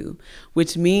to you,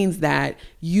 which means that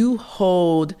you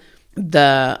hold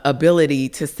the ability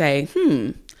to say,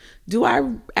 do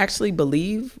I actually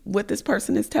believe what this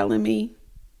person is telling me?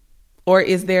 Or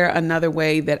is there another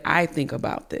way that I think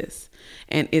about this?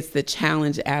 And it's the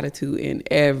challenge attitude in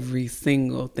every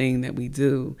single thing that we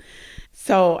do.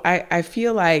 So I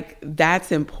feel like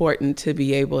that's important to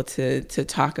be able to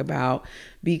talk about,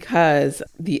 because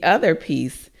the other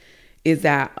piece is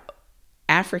that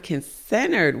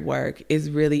African-centered work is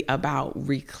really about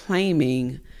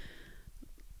reclaiming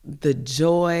the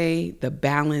joy, the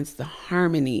balance, the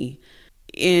harmony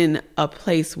in a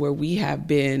place where we have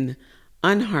been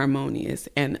unharmonious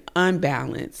and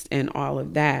unbalanced and all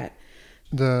of that.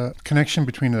 The connection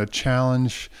between a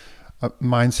challenge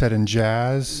mindset and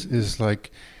jazz is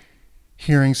like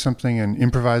hearing something and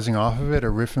improvising off of it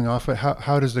or riffing off it.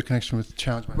 How does the connection with the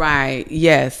challenge mindset? Right.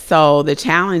 Yes. So the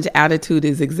challenge attitude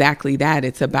is exactly that.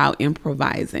 It's about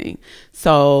improvising.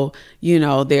 So,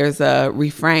 there's a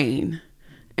refrain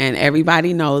and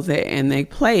everybody knows it and they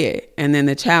play it. And then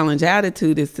the challenge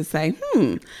attitude is to say,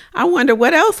 I wonder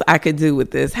what else I could do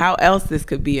with this, how else this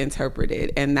could be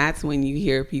interpreted. And that's when you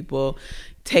hear people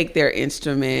take their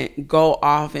instrument, go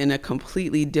off in a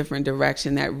completely different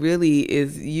direction that really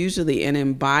is usually an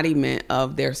embodiment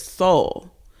of their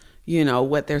soul,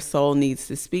 what their soul needs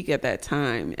to speak at that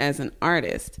time as an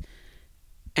artist.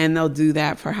 And they'll do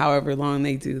that for however long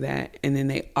they do that. And then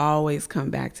they always come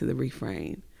back to the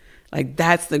refrain. Like,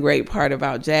 that's the great part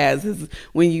about jazz, is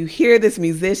when you hear this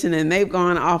musician and they've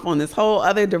gone off on this whole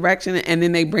other direction and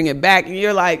then they bring it back and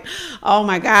you're like, oh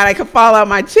my God, I could fall out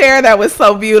my chair. That was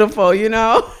so beautiful,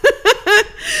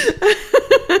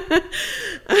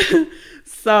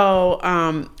 So,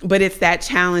 but it's that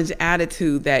challenge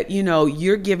attitude that,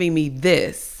 you're giving me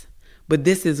this, but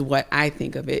this is what I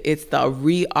think of it. It's the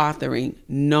reauthoring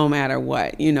no matter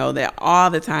what, that all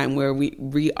the time where we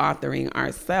reauthoring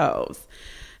ourselves.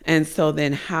 And so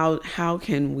then how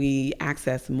can we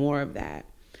access more of that?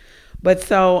 But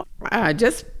so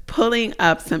just pulling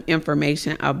up some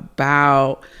information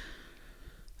about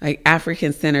like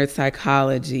African-centered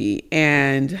psychology,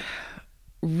 and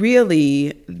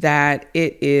really that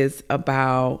it is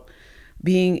about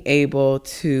being able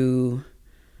to,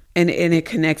 and it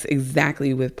connects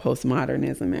exactly with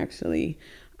postmodernism actually,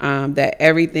 that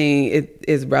everything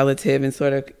is relative and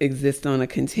sort of exists on a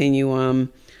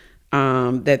continuum.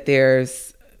 That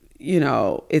there's,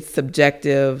 it's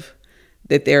subjective,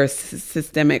 that there are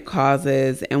systemic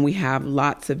causes, and we have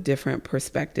lots of different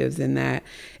perspectives in that.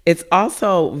 It's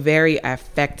also very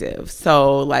affective.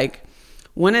 So like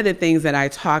one of the things that I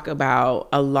talk about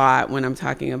a lot when I'm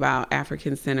talking about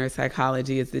African-centered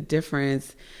psychology is the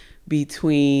difference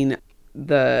between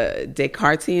the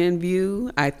Descartesian view,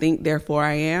 I think, therefore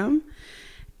I am,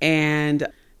 and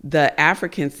the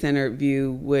African-centered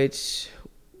view, which,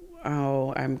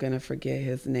 I'm going to forget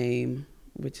his name,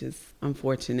 which is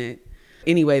unfortunate.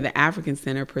 Anyway, the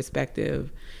African-centered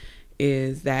perspective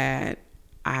is that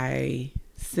I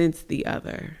sense the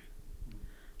other,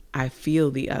 I feel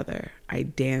the other, I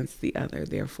dance the other,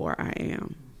 therefore I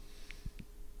am.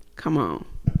 Come on.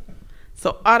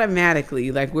 So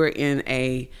automatically, like, we're in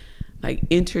a like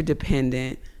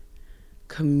interdependent,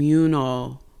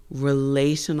 communal,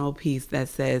 relational piece that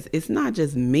says it's not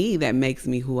just me that makes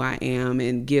me who I am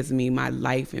and gives me my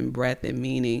life and breath and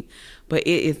meaning, but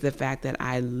it is the fact that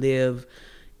I live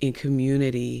in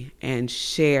community and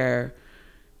share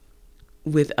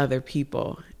with other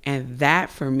people. And that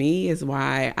for me is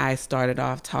why I started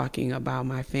off talking about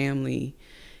my family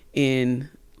in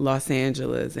Los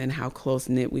Angeles and how close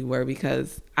knit we were,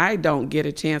 because I don't get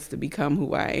a chance to become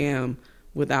who I am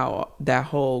without that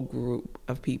whole group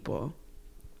of people.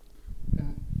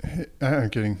 I'm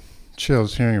getting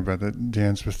chills hearing about that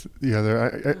dance with the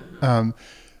other.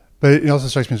 But it also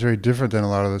strikes me as very different than a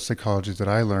lot of the psychologies that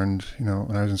I learned,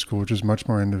 when I was in school, which is much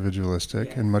more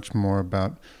individualistic and much more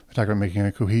about, I talk about making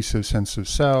a cohesive sense of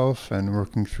self and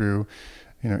working through,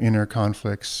 inner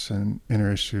conflicts and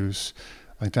inner issues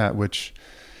like that, which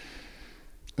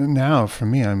now for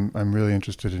me, I'm really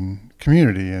interested in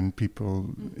community and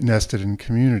people nested in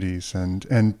communities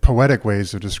and poetic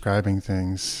ways of describing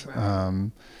things. Right.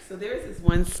 So there's this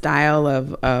one style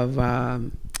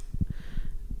of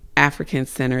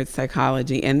African-centered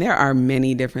psychology, and there are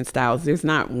many different styles. There's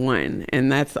not one, and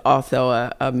that's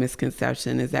also a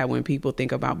misconception, is that when people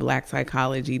think about Black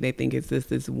psychology, they think it's just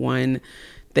this one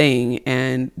thing,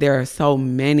 and there are so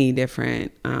many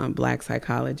different Black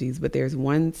psychologies, but there's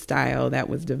one style that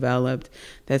was developed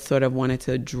that sort of wanted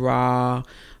to draw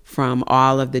from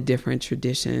all of the different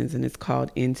traditions, and it's called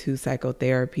Into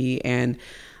Psychotherapy, and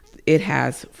it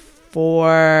has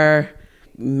 4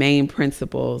 main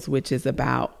principles, which is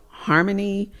about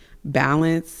harmony,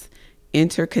 balance,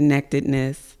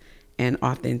 interconnectedness, and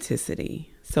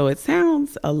authenticity. So it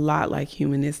sounds a lot like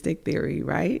humanistic theory,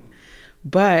 right?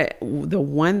 But the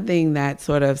one thing that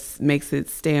sort of makes it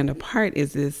stand apart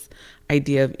is this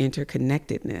idea of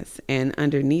interconnectedness. And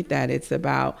underneath that, it's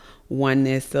about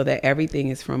oneness, so that everything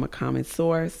is from a common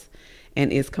source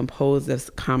and is composed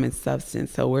of common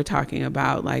substance. So we're talking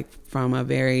about, like, from a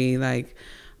very like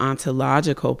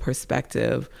ontological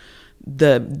perspective,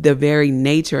 the very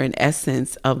nature and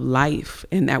essence of life,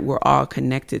 and that we're all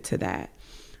connected to that,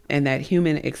 and that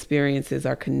human experiences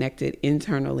are connected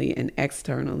internally and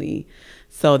externally,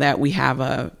 so that we have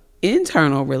a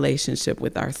internal relationship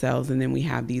with ourselves, and then we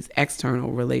have these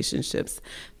external relationships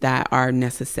that are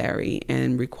necessary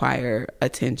and require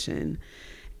attention,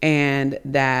 and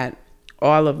that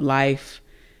all of life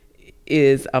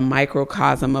is a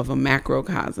microcosm of a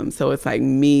macrocosm. So it's like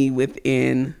me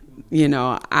within,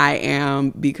 I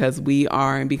am because we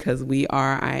are, and because we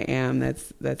are, I am.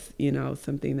 That's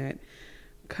something that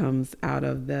comes out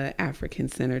of the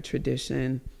African-centered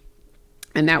tradition,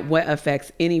 and that what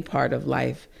affects any part of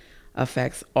life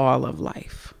affects all of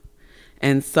life.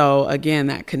 And so again,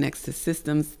 that connects to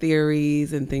systems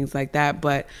theories and things like that,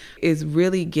 but is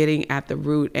really getting at the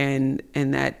root, and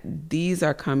that these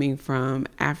are coming from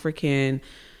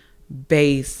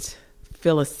African-based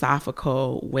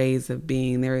philosophical ways of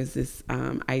being. There is this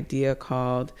idea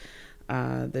called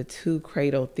the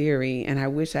two-cradle theory, and I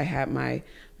wish I had my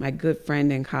good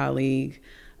friend and colleague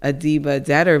Adiba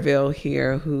Detterville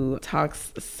here, who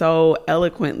talks so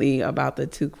eloquently about the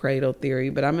two-cradle theory,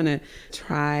 but I'm going to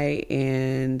try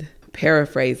and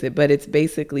paraphrase it. But it's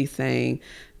basically saying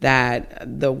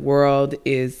that the world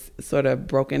is sort of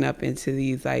broken up into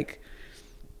these like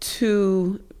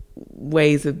 2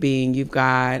 ways of being. You've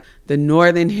got the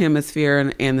northern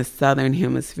hemisphere and the southern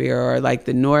hemisphere, or like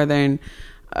the northern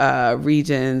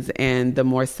regions and the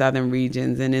more southern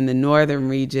regions. And in the northern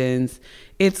regions,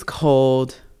 it's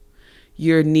cold.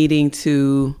 You're needing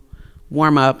to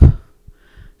warm up.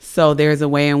 So there's a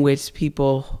way in which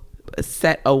people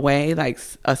set away like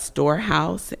a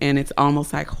storehouse, and it's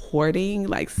almost like hoarding,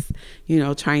 like,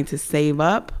 trying to save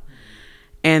up.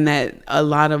 And that a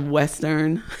lot of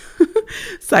Western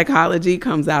psychology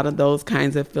comes out of those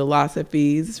kinds of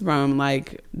philosophies from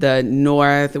like the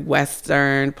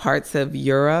northwestern parts of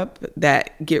Europe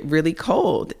that get really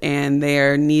cold, and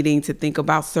they're needing to think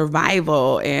about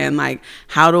survival and like,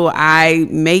 how do I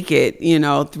make it,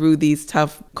 through these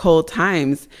tough, cold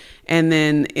times. And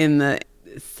then in the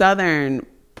southern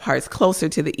parts closer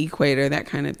to the equator, that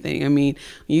kind of thing. I mean,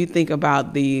 you think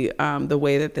about the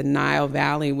way that the Nile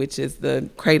Valley, which is the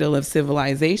cradle of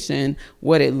civilization,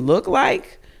 what it looked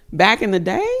like back in the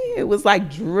day, it was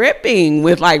like dripping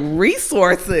with like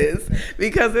resources,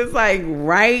 because it's like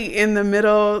right in the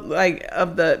middle like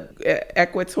of the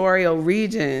equatorial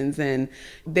regions, and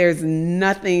there's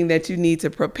nothing that you need to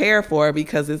prepare for,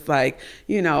 because it's like,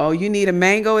 you know, you need a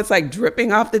mango, it's like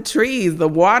dripping off the trees, the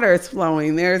water is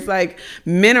flowing, there's like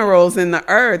minerals in the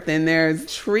earth, and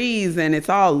there's trees, and it's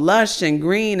all lush and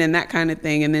green and that kind of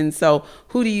thing. And then so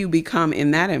who do you become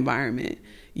in that environment?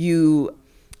 You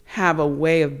have a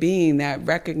way of being that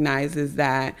recognizes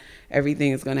that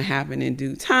everything is going to happen in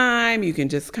due time. You can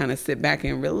just kind of sit back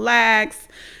and relax.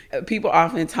 People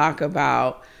often talk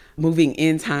about moving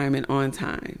in time and on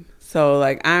time. So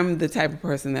like, I'm the type of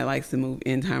person that likes to move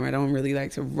in time. I don't really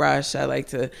like to rush. I like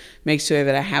to make sure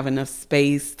that I have enough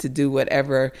space to do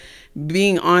whatever.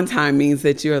 Being on time means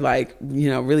that you're like, you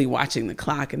know, really watching the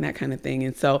clock and that kind of thing.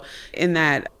 And so in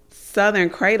that Southern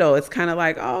cradle, it's kind of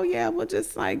like, oh yeah, we'll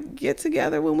just like get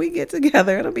together when we get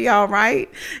together. It'll be all right.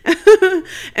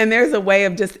 And there's a way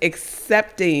of just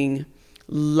accepting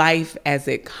life as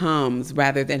it comes,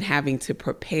 rather than having to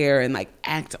prepare and like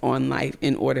act on life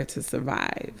in order to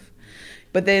survive.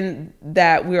 But then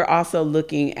that we're also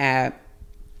looking at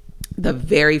the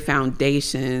very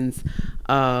foundations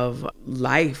of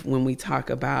life when we talk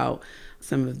about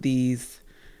some of these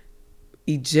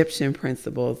Egyptian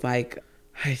principles. Like,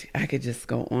 I could just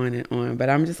go on and on, but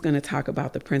I'm just going to talk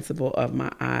about the principle of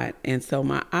Ma'at. And so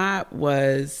Ma'at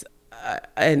was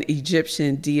an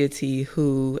Egyptian deity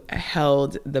who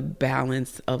held the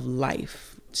balance of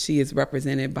life. She is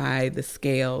represented by the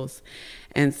scales.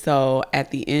 And so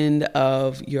at the end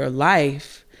of your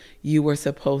life, you were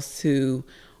supposed to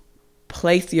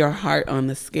place your heart on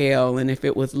the scale. And if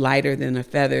it was lighter than a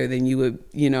feather, then you would,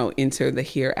 you know, enter the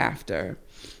hereafter.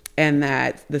 And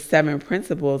that the 7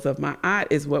 principles of Ma'at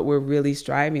is what we're really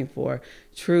striving for: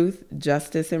 truth,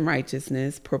 justice, and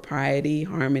righteousness, propriety,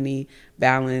 harmony,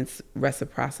 balance,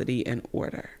 reciprocity, and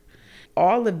order.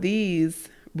 All of these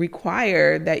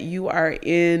require that you are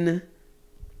in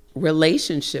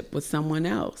relationship with someone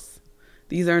else.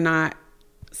 These are not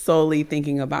solely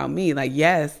thinking about me. Like,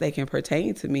 yes, they can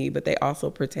pertain to me, but they also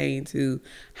pertain to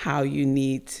how you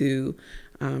need to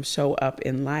show up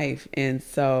in life. And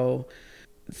so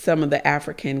some of the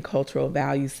African cultural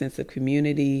values: sense of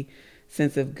community,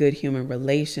 sense of good human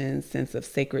relations, sense of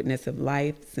sacredness of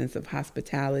life, sense of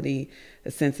hospitality,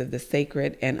 a sense of the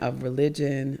sacred and of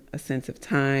religion, a sense of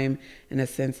time, and a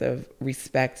sense of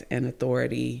respect and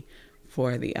authority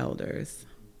for the elders.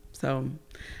 So,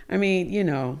 I mean, you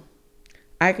know,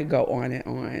 I could go on and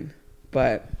on,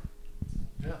 but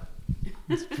yeah,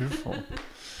 it's beautiful.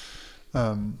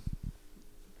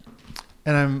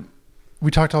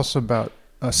 We talked also about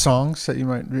songs that you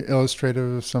might illustrate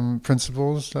of some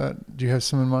principles. Do you have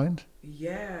some in mind?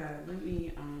 Yeah, let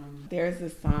me. There's a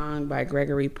song by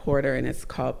Gregory Porter, and it's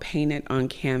called "Painted on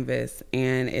Canvas,"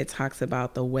 and it talks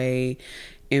about the way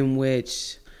in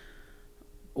which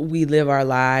we live our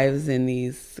lives in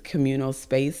these communal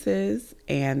spaces,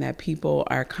 and that people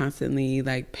are constantly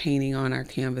like painting on our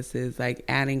canvases, like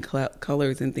adding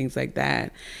colors and things like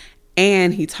that.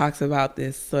 And he talks about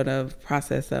this sort of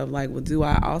process of like, well, do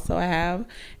I also have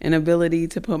an ability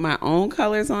to put my own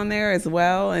colors on there as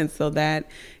well? And so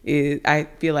that is, I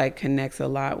feel like, connects a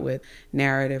lot with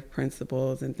narrative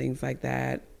principles and things like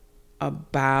that,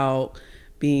 about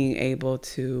being able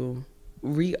to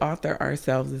reauthor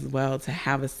ourselves as well, to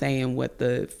have a say in what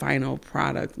the final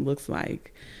product looks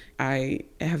like. I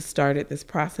have started this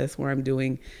process where I'm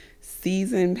doing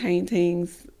season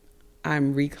paintings.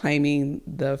 I'm reclaiming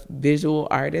the visual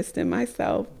artist in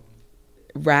myself,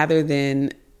 rather than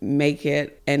make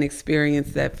it an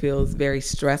experience that feels very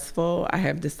stressful. I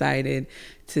have decided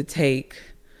to take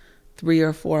 3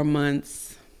 or 4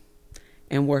 months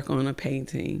and work on a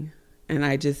painting. And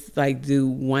I just like do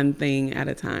one thing at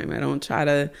a time. I don't try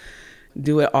to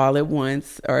do it all at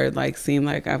once or like seem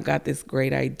like I've got this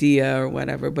great idea or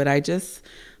whatever. But I just,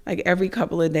 like, every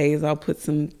couple of days I'll put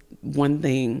one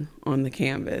thing on the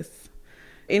canvas.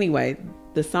 Anyway,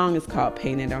 the song is called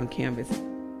Painted on Canvas.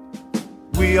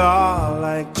 We are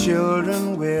like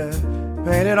children, we're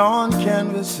painted on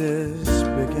canvases,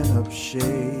 picking up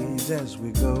shades as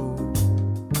we go.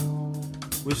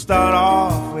 We start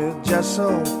off with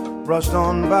gesso, brushed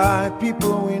on by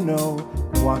people we know.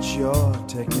 Watch your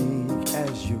technique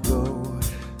as you go.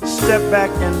 Step back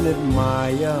and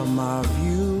admire my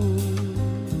view.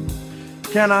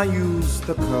 Can I use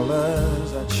the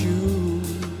colors I choose?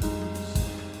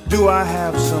 Do I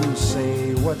have some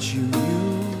say what you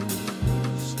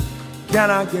use? Can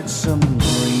I get some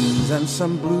greens and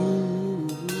some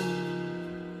blues?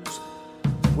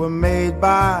 We're made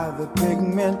by the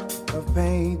pigment of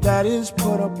paint that is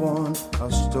put upon.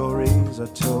 Our stories are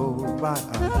told by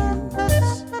our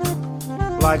hues.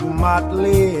 Like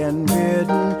Motley and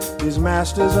Bearden, these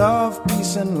masters of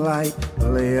peace and light,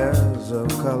 layers of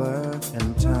color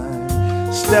and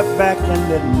time. Step back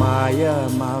and admire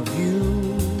my view.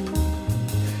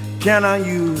 Can I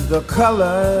use the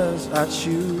colors I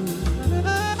choose?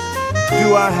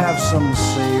 Do I have some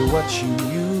say what you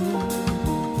use?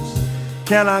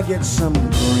 Can I get some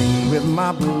green with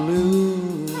my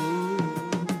blue?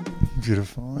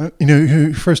 Beautiful. You know,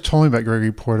 who first told me about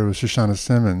Gregory Porter was Shoshana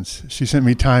Simmons. She sent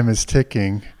me Time is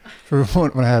Ticking for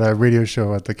when I had a radio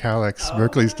show at the Calex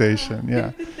Berkeley station.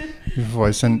 Yeah. Your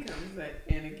voice. And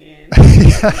again.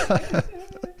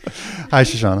 Hi,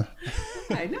 Shoshana.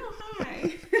 I know.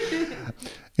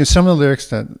 Hi. Some of the lyrics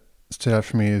that stood out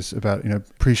for me is about,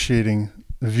 appreciating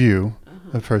the view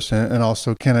of the person, and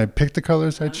also, can I pick the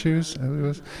colors I choose? I believe it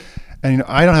was. And,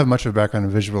 I don't have much of a background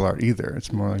in visual art either.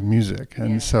 It's more like music.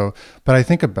 And so, but I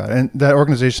think about it. And that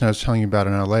organization I was telling you about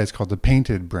in LA is called the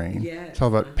Painted Brain. Yes. It's all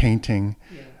about painting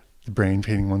the brain,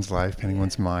 painting one's life, painting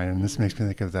one's mind. And this makes me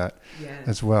think of that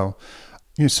as well.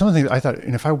 Some of the things I thought,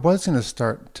 if I was going to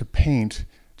start to paint,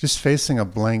 just facing a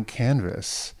blank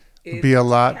canvas would be a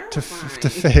lot to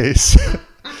face.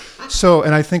 So,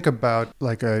 and I think about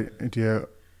like a idea,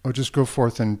 just go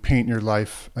forth and paint your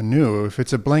life anew. If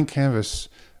it's a blank canvas,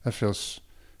 that feels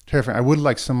terrifying. I would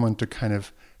like someone to kind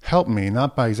of help me,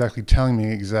 not by exactly telling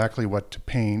me exactly what to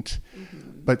paint,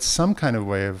 but some kind of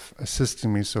way of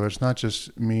assisting me so it's not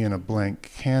just me and a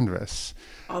blank canvas.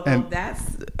 Although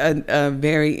that's a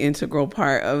very integral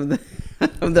part of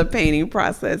the painting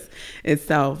process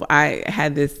itself. I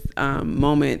had this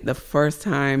moment the first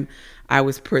time I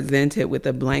was presented with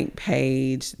a blank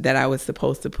page that I was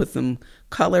supposed to put some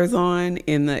colors on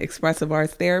in the expressive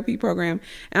arts therapy program,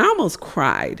 and I almost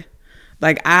cried.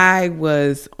 Like I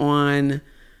was on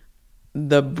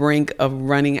the brink of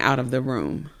running out of the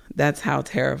room. That's how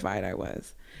terrified I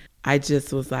was. I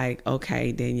just was like,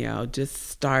 okay, Danielle, just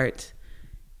start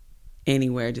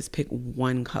anywhere. Just pick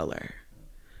one color.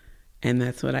 And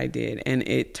that's what I did. And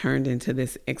it turned into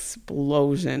this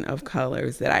explosion of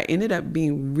colors that I ended up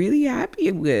being really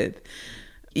happy with.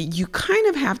 You kind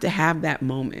of have to have that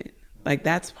moment. Like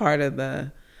that's part of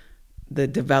the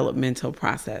developmental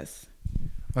process.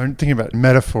 I'm thinking about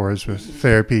metaphors with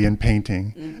therapy and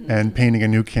painting, and painting a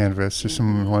new canvas, or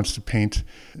someone who wants to paint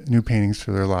new paintings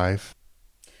for their life.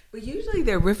 But usually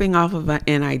they're riffing off of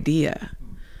an idea.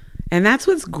 And that's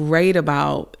what's great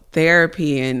about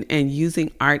therapy and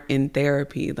using art in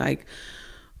therapy. Like,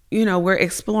 we're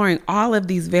exploring all of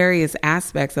these various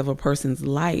aspects of a person's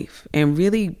life and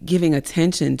really giving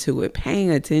attention to it, paying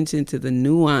attention to the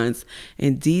nuance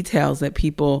and details that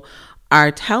people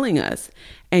are telling us.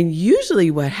 And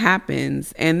usually what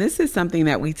happens, and this is something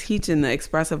that we teach in the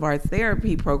expressive arts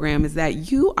therapy program, is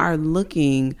that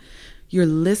you're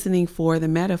listening for the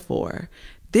metaphor.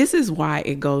 This is why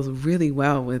it goes really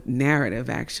well with narrative,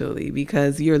 actually,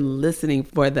 because you're listening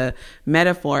for the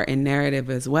metaphor and narrative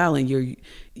as well. And you're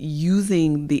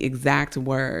using the exact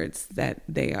words that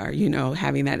they are,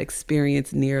 having that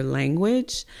experience near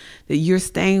language, that you're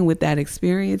staying with that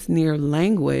experience near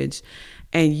language.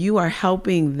 And you are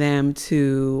helping them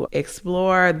to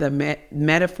explore the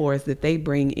metaphors that they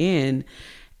bring in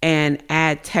and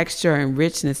add texture and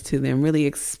richness to them, really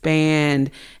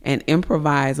expand and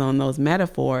improvise on those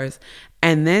metaphors.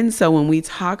 And then so when we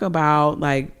talk about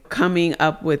like coming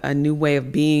up with a new way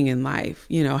of being in life,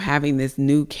 having this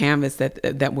new canvas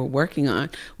that we're working on,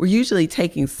 we're usually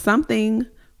taking something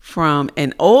from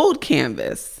an old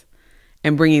canvas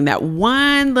and bringing that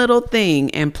one little thing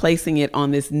and placing it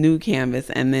on this new canvas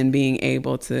and then being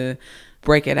able to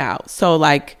break it out. So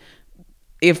like,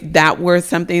 if that were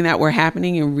something that were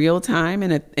happening in real time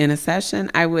in a session,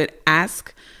 I would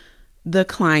ask the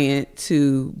client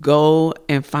to go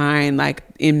and find, like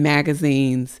in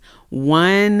magazines,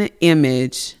 one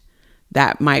image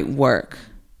that might work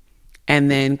and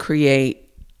then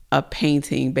create a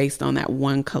painting based on that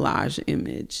one collage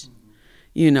image.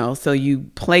 So you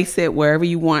place it wherever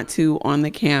you want to on the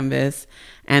canvas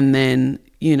and then,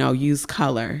 use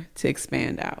color to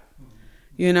expand out,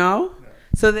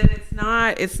 So that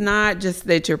it's not just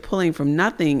that you're pulling from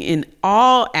nothing. In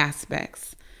all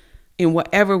aspects, in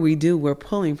whatever we do, we're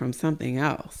pulling from something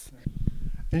else.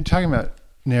 And you're talking about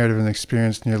narrative and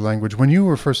experience near language. When you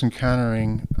were first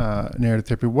encountering narrative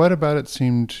therapy, what about it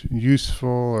seemed useful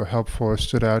or helpful or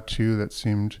stood out to you that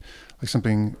seemed like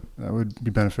something that would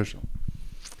be beneficial?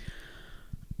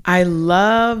 I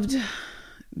loved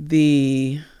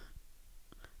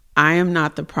I am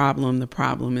not the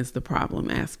problem is the problem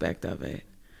aspect of it.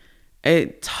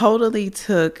 It totally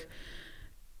took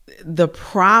the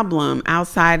problem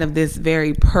outside of this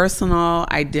very personal,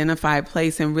 identified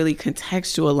place and really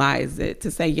contextualize it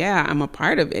to say, yeah, I'm a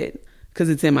part of it because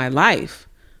it's in my life.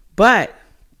 But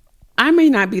I may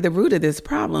not be the root of this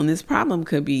problem. This problem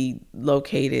could be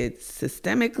located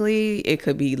systemically. It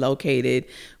could be located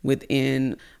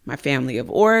within my family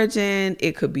of origin.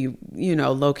 It could be,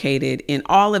 located in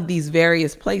all of these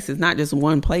various places, not just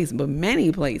one place, but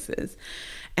many places.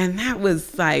 And that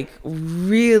was like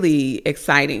really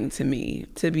exciting to me,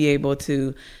 to be able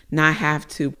to not have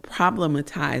to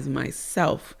problematize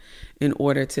myself in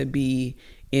order to be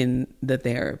in the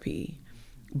therapy,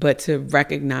 but to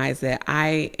recognize that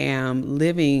I am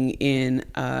living in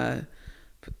a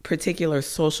particular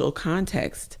social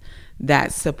context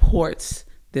that supports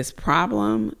this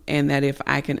problem, and that if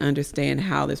I can understand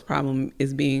how this problem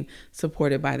is being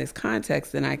supported by this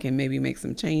context, then I can maybe make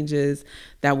some changes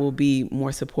that will be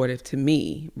more supportive to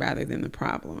me rather than the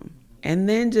problem. And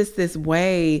then just this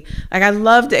way, like I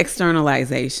loved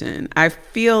externalization. I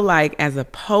feel like as a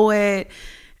poet,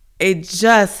 it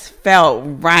just felt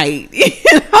right,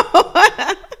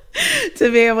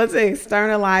 to be able to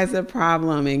externalize a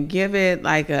problem and give it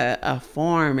like a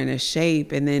form and a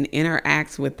shape and then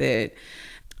interact with it.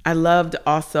 I loved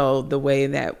also the way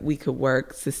that we could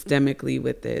work systemically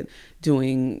with it,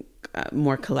 doing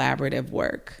more collaborative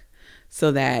work,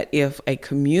 so that if a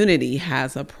community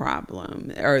has a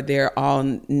problem or they're all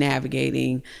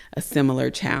navigating a similar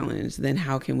challenge, then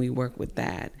how can we work with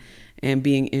that? And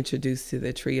being introduced to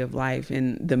the Tree of Life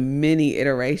and the many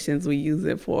iterations we use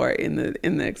it for in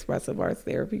the expressive arts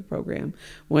therapy program.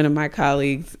 One of my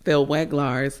colleagues, Phil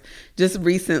Weglars, just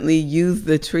recently used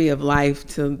the Tree of Life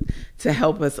to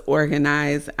help us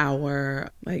organize our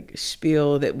like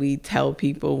spiel that we tell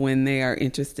people when they are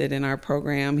interested in our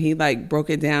program. He like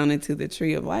broke it down into the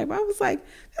Tree of Life. I was like,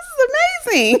 this is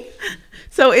amazing.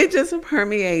 So it just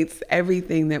permeates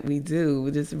everything that we do,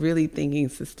 just really thinking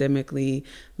systemically,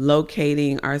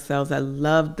 locating ourselves. I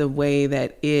loved the way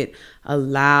that it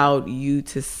allowed you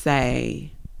to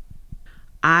say,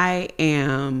 I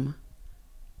am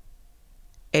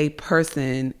a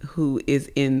person who is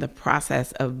in the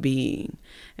process of being,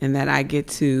 and that I get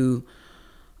to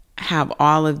have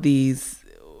all of these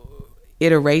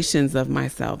iterations of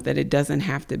myself, that it doesn't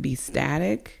have to be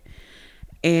static,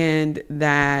 and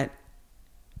that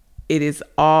it is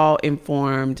all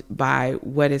informed by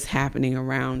what is happening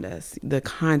around us, the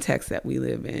context that we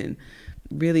live in,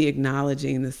 really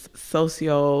acknowledging the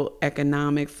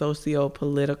socio-economic,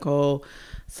 socio-political,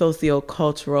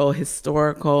 socio-cultural,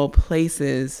 historical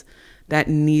places that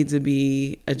need to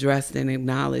be addressed and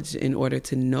acknowledged in order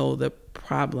to know the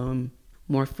problem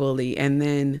more fully. And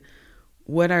then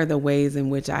what are the ways in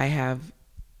which I have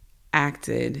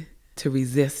acted to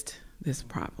resist this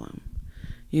problem?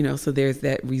 So there's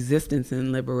that resistance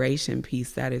and liberation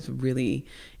piece that is really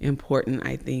important,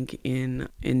 I think, in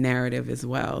narrative as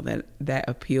well, that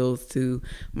appeals to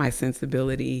my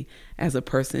sensibility as a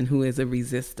person who is a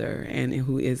resistor and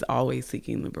who is always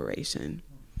seeking liberation.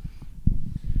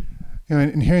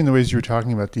 And hearing the ways you were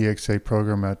talking about the EXA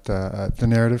program at the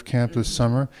Narrative Camp this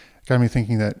summer got me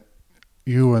thinking that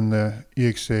you and the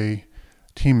EXA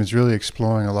team is really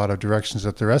exploring a lot of directions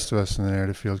that the rest of us in the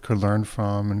narrative field could learn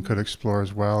from and could explore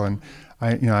as well. And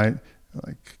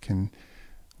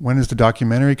when is the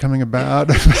documentary coming about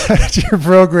your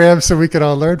program so we could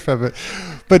all learn from it?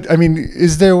 But I mean,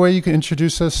 is there a way you can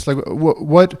introduce us? Like,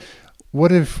 what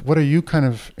are you kind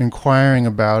of inquiring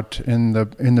about in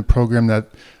the program that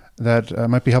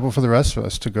might be helpful for the rest of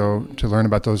us to learn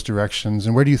about those directions?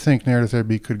 And where do you think narrative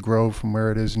therapy could grow from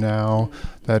where it is now?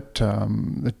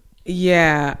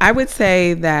 Yeah, I would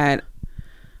say that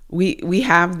we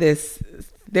have this,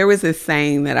 there was this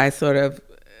saying that I sort of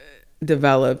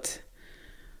developed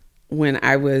when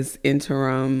I was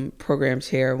interim program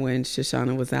chair when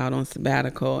Shoshana was out on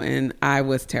sabbatical, and I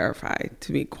was terrified,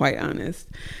 to be quite honest.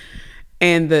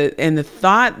 And the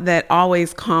thought that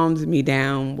always calmed me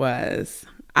down was,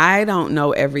 I don't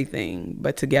know everything,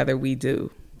 but together we do.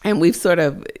 And we've sort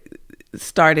of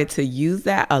started to use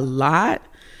that a lot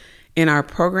in our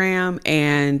program,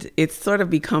 and it's sort of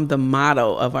become the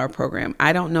motto of our program.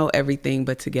 I don't know everything,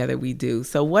 but together we do.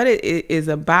 So what it is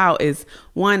about is,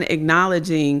 one,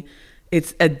 acknowledging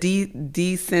it's a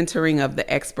decentering of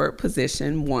the expert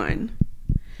position, one.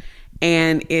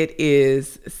 And it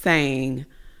is saying,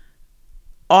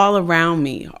 all around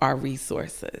me are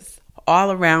resources.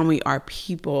 All around me are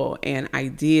people and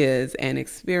ideas and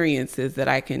experiences that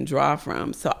I can draw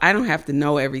from. So I don't have to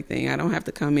know everything. I don't have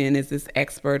to come in as this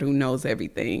expert who knows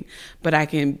everything, but I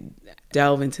can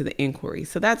delve into the inquiry.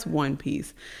 So that's one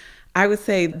piece. I would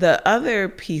say the other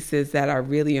pieces that are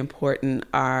really important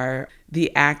are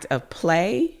the act of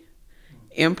play,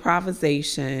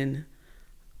 improvisation,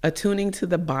 attuning to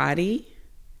the body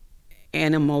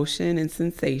and emotion and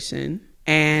sensation,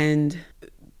 and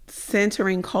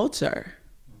centering culture.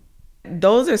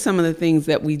 Those are some of the things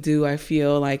that we do, I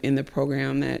feel like, in the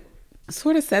program that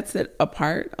sort of sets it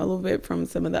apart a little bit from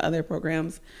some of the other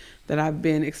programs that I've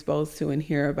been exposed to and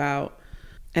hear about.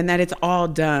 And that it's all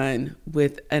done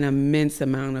with an immense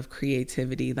amount of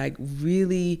creativity, like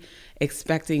really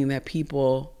expecting that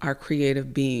people are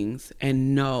creative beings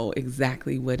and know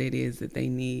exactly what it is that they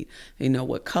need. They know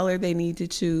what color they need to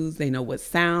choose. They know what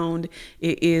sound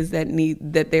it is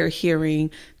that they're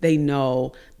hearing. They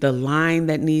know the line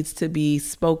that needs to be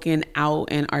spoken out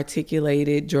and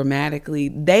articulated dramatically.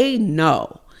 They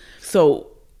know. So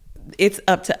it's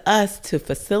up to us to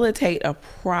facilitate a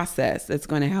process that's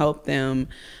going to help them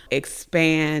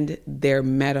expand their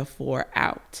metaphor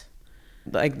out.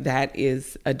 Like, that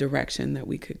is a direction that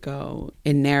we could go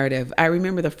in narrative. I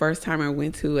remember the first time I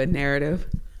went to a narrative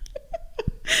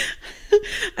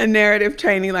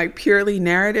training, like purely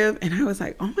narrative. And I was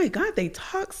like, oh my God, they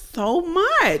talk so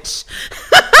much.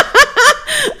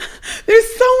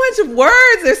 There's so much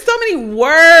words. There's so many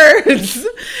words.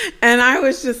 And I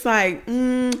was just like,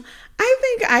 I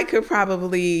think I could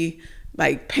probably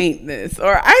like paint this,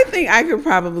 or I think I could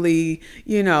probably,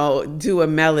 do a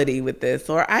melody with this,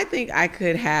 or I think I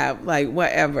could have like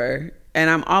whatever. And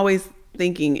I'm always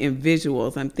thinking in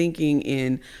visuals. I'm thinking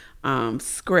in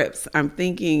scripts. I'm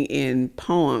thinking in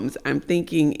poems. I'm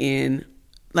thinking in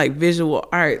like visual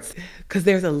arts, because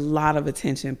there's a lot of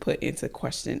attention put into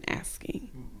question asking.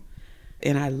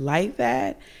 And I like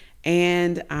that.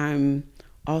 And I'm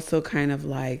also kind of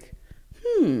like,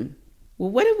 well,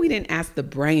 what if we didn't ask the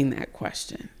brain that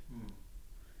question?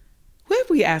 What if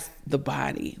we asked the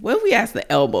body? What if we asked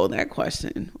the elbow that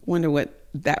question? Wonder what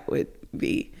that would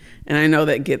be. And I know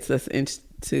that gets us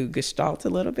into Gestalt a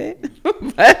little bit,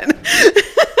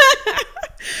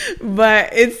 but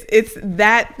it's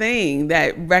that thing,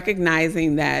 that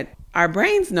recognizing that our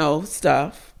brains know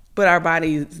stuff, but our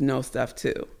bodies know stuff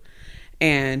too.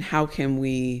 And how can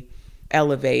we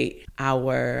elevate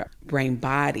our brain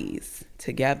bodies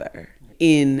together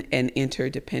in an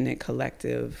interdependent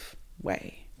collective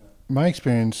way? My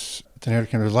experience at the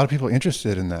narrative camp, there's a lot of people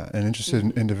interested in that and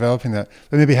interested in developing that,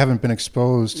 but maybe haven't been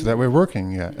exposed to that way of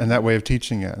working yet, and that way of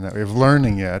teaching yet, and that way of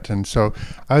learning yet. And so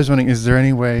I was wondering, is there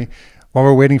any way, while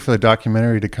we're waiting for the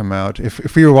documentary to come out,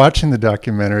 if we were watching the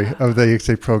documentary of the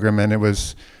EXA program and it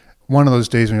was one of those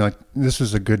days when you're like, this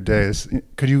was a good day,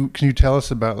 can you tell us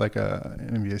about like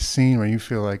maybe a scene where you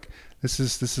feel like this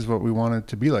is what we want it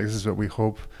to be like, this is what we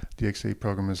hope the EXA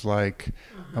program is like?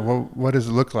 What does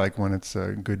it look like when it's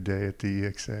a good day at the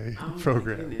EXA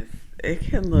program? My goodness. It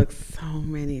can look so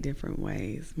many different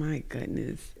ways. My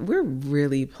goodness. We're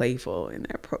really playful in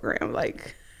that program.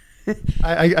 Like,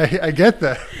 I get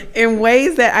that. In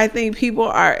ways that I think people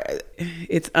are,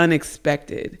 it's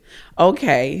unexpected.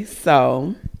 Okay,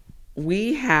 so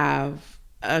we have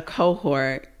a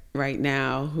cohort right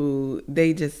now who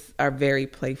they just are very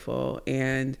playful.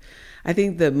 And I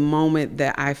think the moment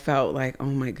that I felt like, oh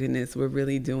my goodness, we're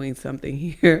really doing something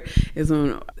here, is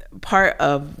when part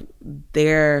of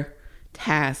their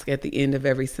task at the end of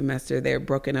every semester, they're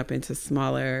broken up into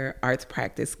smaller arts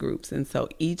practice groups. And so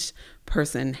each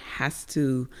person has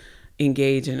to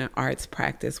engage in an arts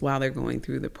practice while they're going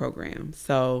through the program.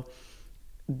 So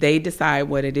they decide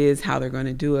what it is, how they're going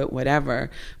to do it, whatever.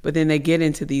 But then they get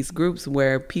into these groups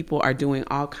where people are doing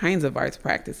all kinds of arts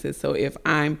practices. So if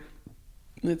I'm,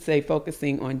 let's say,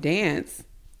 focusing on dance,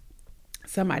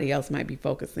 somebody else might be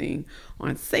focusing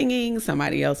on singing.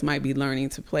 Somebody else might be learning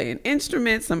to play an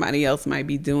instrument. Somebody else might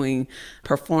be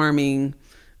performing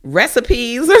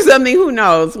recipes or something. Who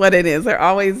knows what it is? They're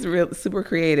always super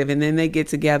creative. And then they get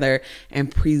together and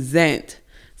present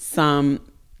some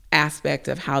aspect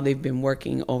of how they've been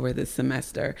working over the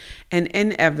semester. And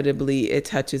inevitably, it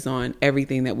touches on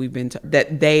everything that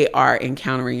that they are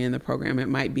encountering in the program. It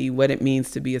might be what it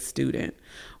means to be a student,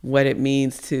 what it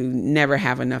means to never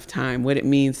have enough time, what it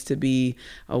means to be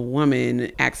a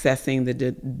woman accessing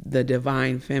the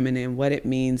divine feminine, what it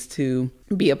means to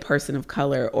be a person of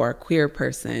color or a queer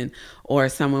person or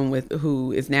someone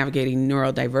who is navigating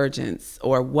neurodivergence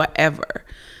or whatever.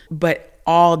 But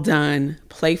all done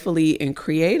playfully and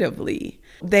creatively.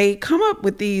 They come up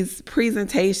with these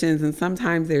presentations, and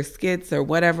sometimes they're skits or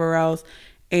whatever else.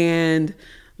 And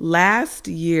last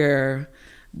year,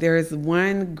 there's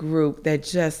one group that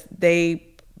they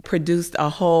produced a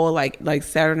whole like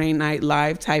Saturday Night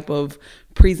Live type of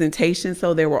presentation.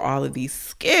 So there were all of these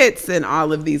skits and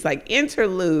all of these like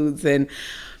interludes and,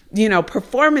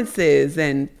 performances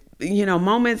and,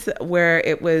 moments where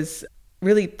it was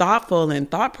really thoughtful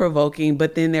and thought-provoking,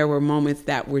 but then there were moments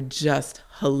that were just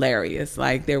hilarious.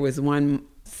 Like there was one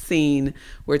scene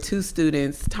where two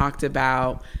students talked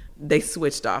about, they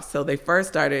switched off. So they first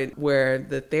started where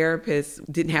the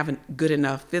therapist didn't have good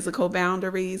enough physical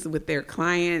boundaries with their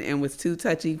client and was too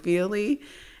touchy-feely.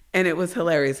 And it was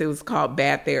hilarious. It was called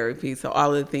bad therapy. So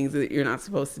all of the things that you're not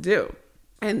supposed to do.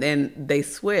 And then they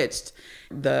switched.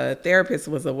 The therapist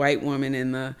was a white woman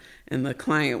and the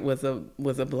client was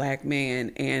a black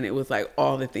man, and it was like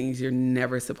all the things you're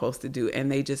never supposed to do.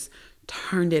 And they just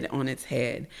turned it on its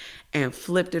head and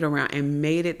flipped it around and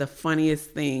made it the funniest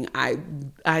thing I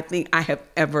think I have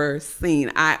ever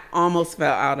seen. I almost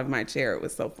fell out of my chair. It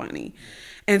was so funny.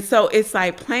 And so it's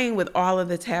like playing with all of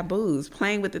the taboos,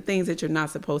 playing with the things that you're not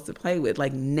supposed to play with,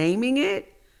 like naming it,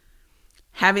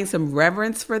 having some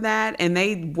reverence for that. And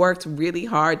they worked really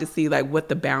hard to see like what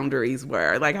the boundaries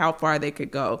were, like how far they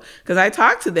could go. Because I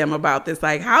talked to them about this,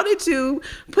 like, how did you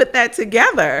put that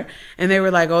together? And they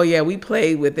were like, oh yeah, we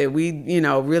played with it. We,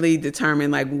 really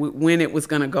determined like when it was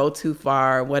going to go too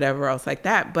far, whatever else like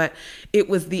that. But it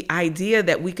was the idea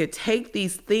that we could take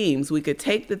these themes, we could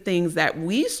take the things that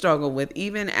we struggle with,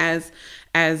 even as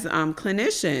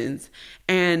clinicians,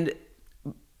 and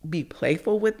be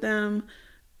playful with them,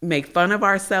 make fun of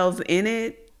ourselves in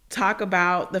it, talk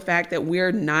about the fact that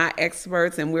we're not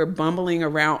experts and we're bumbling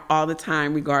around all the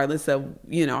time, regardless of,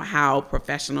 how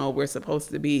professional we're supposed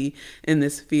to be in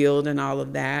this field and all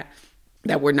of that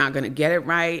we're not going to get it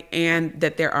right. And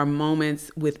that there are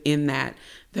moments within that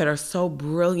are so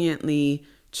brilliantly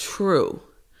true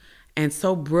and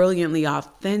so brilliantly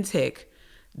authentic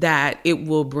that it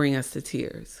will bring us to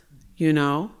tears,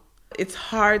 It's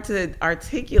hard to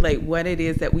articulate what it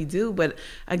is that we do. But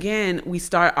again, we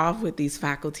start off with these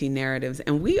faculty narratives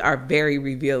and we are very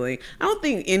revealing. I don't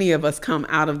think any of us come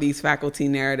out of these faculty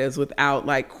narratives without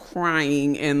like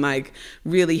crying and like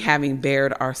really having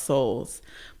bared our souls.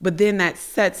 But then that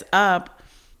sets up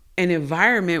an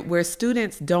environment where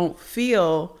students don't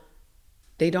feel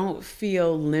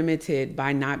limited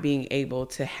by not being able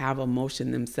to have emotion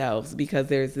themselves, because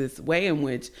there's this way in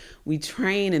which we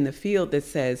train in the field that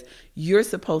says you're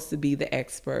supposed to be the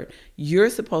expert.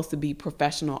 You're supposed to be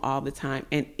professional all the time.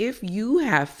 And if you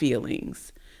have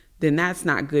feelings, then that's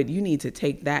not good. You need to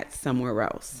take that somewhere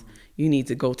else. You need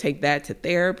to go take that to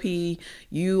therapy.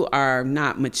 You are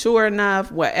not mature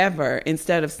enough, whatever,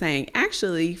 instead of saying,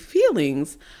 actually,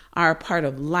 feelings are a part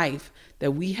of life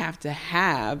that we have to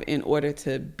have in order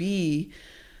to be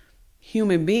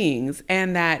human beings,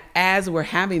 and that as we're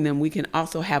having them, we can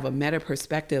also have a meta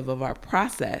perspective of our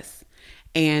process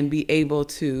and be able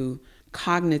to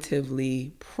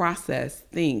cognitively process,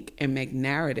 think, and make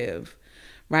narrative,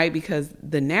 right? Because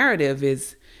the narrative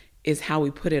is how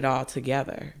we put it all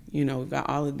together. We've got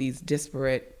all of these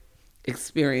disparate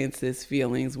experiences,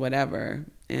 feelings, whatever,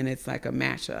 and it's like a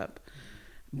mashup.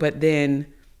 But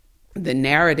then the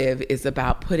narrative is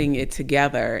about putting it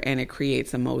together, and it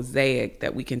creates a mosaic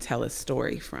that we can tell a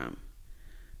story from,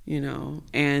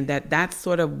 and that's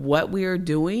sort of what we are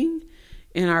doing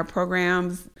in our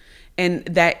programs, and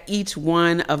that each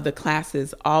one of the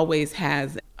classes always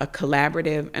has a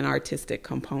collaborative and artistic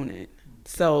component.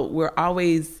 So we're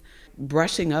always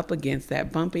brushing up against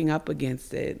that, bumping up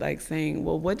against it, like saying,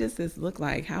 well, what does this look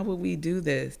like? How would we do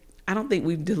this? I don't think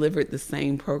we've delivered the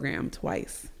same program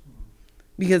twice,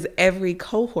 because every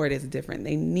cohort is different.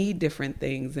 They need different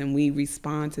things, and we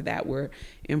respond to that. We're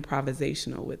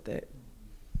improvisational with it.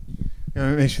 It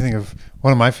makes me think of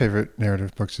one of my favorite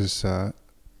narrative books is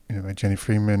by Jenny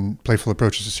Freeman, Playful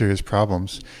Approaches to Serious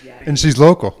Problems. Yes. And she's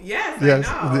local. Yes,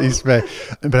 I know. The East Bay.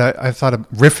 But I thought of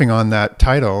riffing on that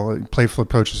title, Playful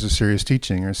Approaches to Serious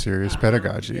Teaching or Serious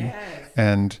Pedagogy. Yes.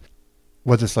 And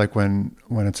what it's like when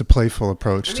it's a playful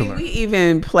approach to learn. We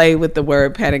even play with the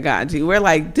word pedagogy. We're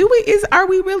like, are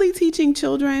we really teaching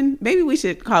children? Maybe we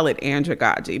should call it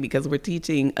andragogy, because we're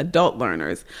teaching adult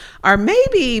learners. Or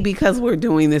maybe because we're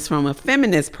doing this from a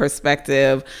feminist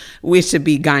perspective, we should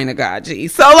be gynagogy.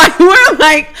 So we're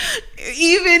like,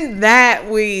 even that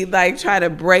we like try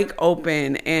to break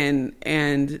open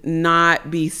and not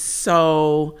be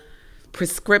so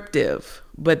prescriptive,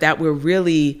 but that we're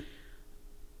really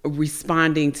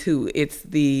responding to. It's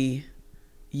the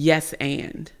yes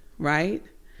and, right?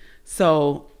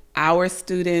 So our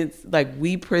students,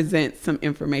 we present some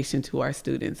information to our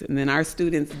students, and then our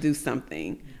students do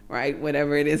something, right?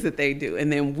 Whatever it is that they do.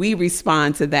 And then we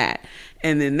respond to that,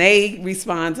 and then they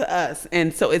respond to us.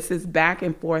 And so it's this back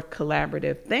and forth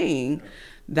collaborative thing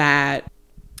that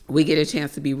we get a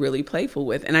chance to be really playful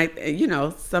with.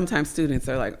 And sometimes students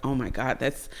are like, oh my God,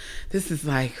 this is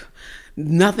like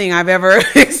nothing I've ever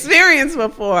experienced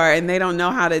before. And they don't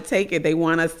know how to take it. They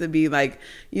want us to be like,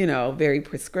 very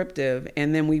prescriptive.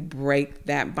 And then we break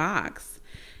that box.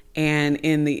 And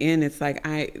in the end, it's like,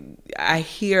 I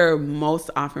hear most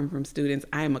often from students,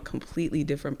 I am a completely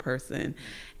different person.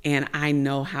 And I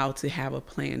know how to have a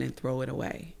plan and throw it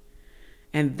away.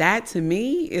 And that to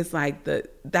me is like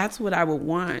that's what I would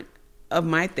want of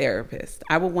my therapist.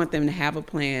 I would want them to have a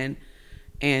plan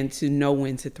and to know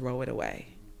when to throw it away.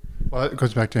 Well, it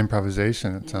goes back to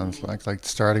improvisation, it sounds like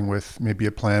starting with maybe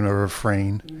a plan or a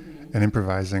refrain and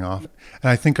improvising off. And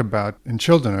I think about, and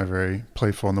children are very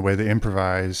playful in the way they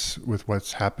improvise with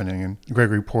what's happening. And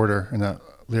Gregory Porter, in that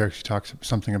lyric, she talks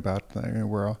something about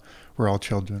we're all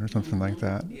children or something like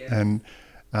that. Yes. And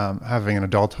having an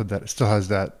adulthood that still has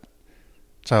that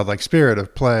childlike spirit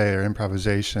of play or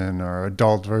improvisation or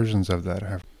adult versions of that.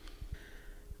 So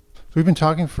we've been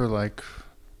talking for like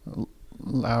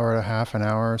an hour and a half, an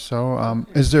hour or so.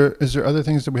 Okay. Is there other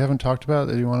things that we haven't talked about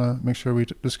that you want to make sure we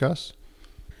discuss?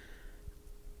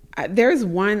 There's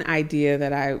one idea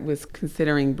that I was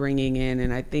considering bringing in,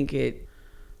 and I think it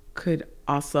could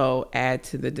also add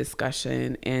to the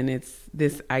discussion. And it's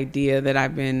this idea that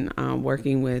I've been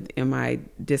working with in my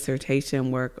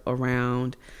dissertation work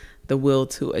around the will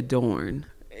to adorn.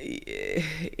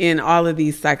 In all of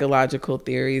these psychological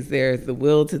theories, there's the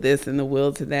will to this and the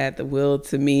will to that, the will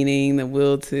to meaning, the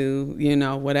will to,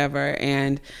 whatever.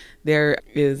 And there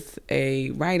is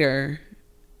a writer,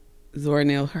 Zora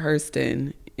Neale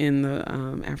Hurston, in the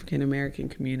African American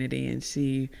community, and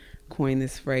she coined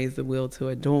this phrase, the will to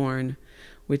adorn,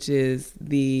 which is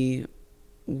the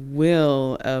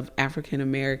will of African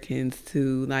Americans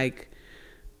to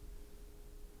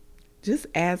just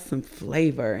add some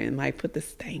flavor and put the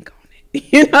stank on it.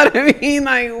 You know what I mean?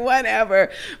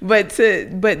 Whatever.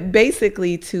 But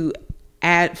basically to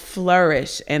add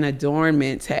flourish and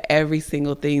adornment to every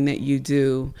single thing that you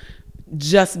do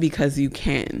just because you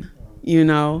can,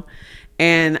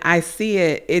 And I see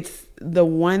it's the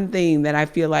one thing that I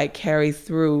feel like carries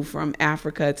through from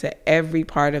Africa to every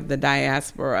part of the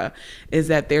diaspora is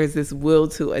that there's this will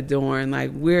to adorn.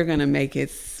 We're going to make it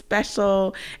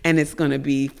special, and it's going to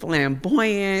be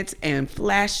flamboyant and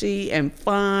flashy and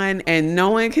fun, and no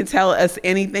one can tell us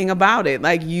anything about it.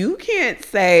 You can't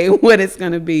say what it's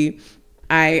going to be.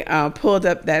 I pulled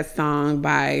up that song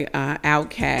by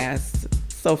Outkast,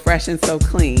 So Fresh and So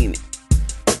Clean.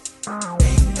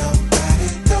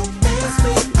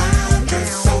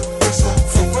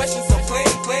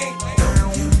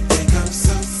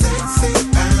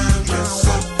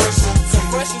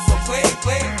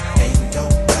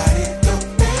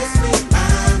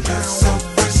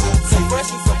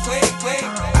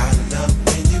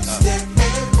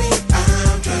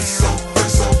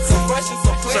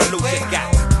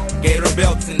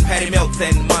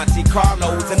 And Monte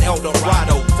Carlos and El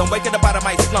Dorado. So I'm waking up out of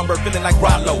my slumber feeling like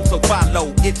Rollo. So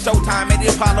follow, it's showtime at the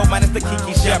Apollo minus the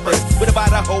Kiki Shepherd. With a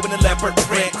Idaho and a leopard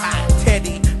print.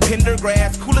 Teddy,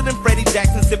 Pendergrass, cooler than Freddie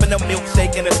Jackson, sipping a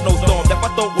milkshake in a snowstorm. Left my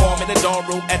throat warm in the dorm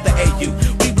room at the AU.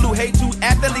 We blew hay to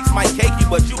athletes might cake you,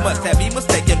 but you must have me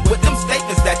mistaken with them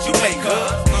statements that you make,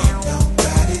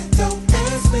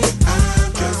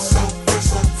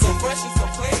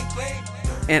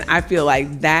 And I feel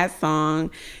like that song,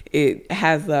 it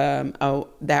has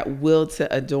that will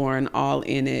to adorn all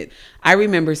in it. I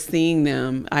remember seeing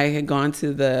them. I had gone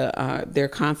to their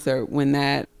concert when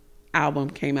that album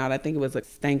came out. I think it was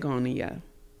Stankonia.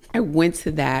 I went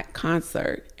to that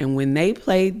concert, and when they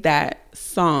played that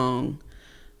song,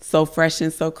 So Fresh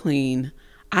and So Clean,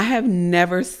 I have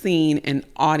never seen an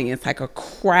audience, a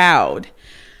crowd,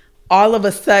 all of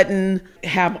a sudden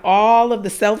have all of the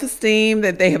self-esteem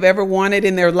that they have ever wanted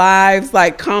in their lives,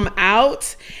 come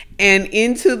out and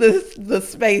into the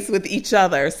space with each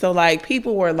other. So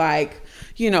people were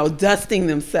dusting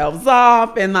themselves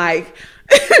off and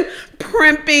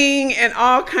primping and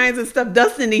all kinds of stuff,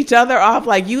 dusting each other off.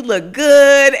 You look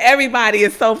good. Everybody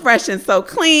is so fresh and so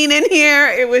clean in here.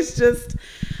 It was just,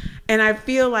 and I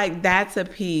feel like that's a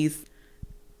piece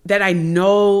that I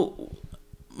know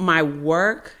my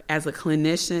work as a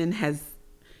clinician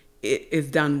is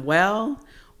done well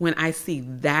when I see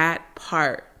that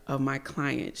part of my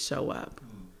client show up,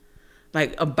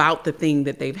 about the thing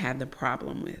that they've had the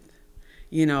problem with,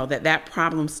 that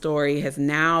problem story has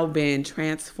now been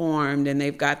transformed and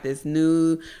they've got this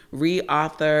new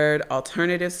reauthored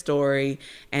alternative story,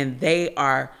 and they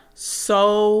are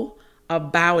so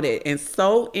about it and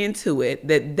so into it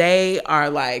that they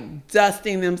are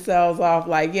dusting themselves off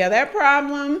yeah, that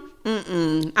problem,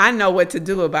 I know what to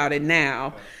do about it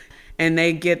now. And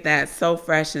they get that so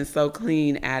fresh and so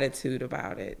clean attitude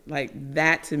about it. Like,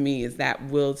 that to me is that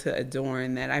will to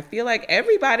adorn that I feel like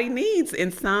everybody needs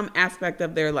in some aspect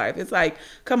of their life. It's like,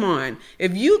 come on,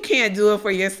 if you can't do it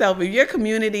for yourself, if your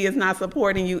community is not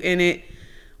supporting you in it,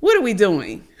 what are we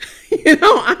doing?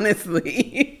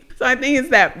 Honestly. So I think it's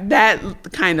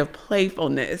that kind of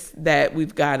playfulness that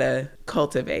we've got to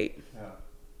cultivate. Yeah.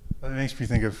 That makes me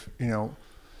think of,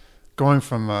 going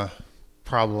from a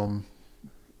problem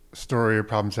story or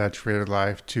problem saturated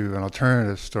life to an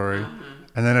alternative story,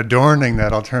 and then adorning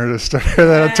that alternative story,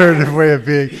 that alternative way of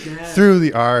being through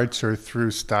the arts or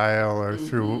through style or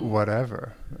through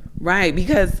whatever. Right,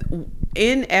 because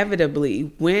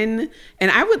inevitably and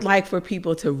I would like for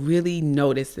people to really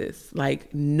notice this,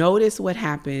 like notice what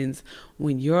happens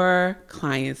when your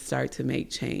clients start to make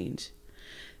change.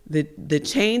 The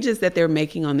changes that they're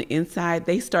making on the inside,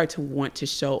 they start to want to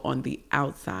show on the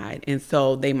outside. And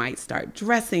so they might start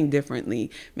dressing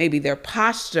differently. Maybe their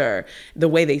posture, the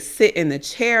way they sit in the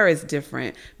chair is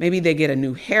different. Maybe they get a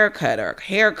new haircut or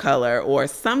hair color, or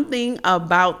something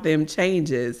about them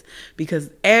changes because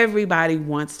everybody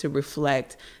wants to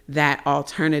reflect that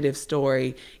alternative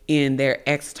story in their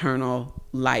external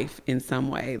life in some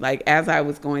way. Like, as I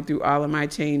was going through all of my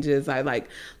changes, I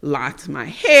locked my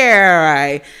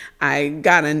hair. I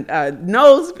got a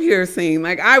nose piercing.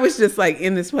 Like, I was just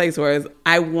in this place where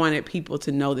I wanted people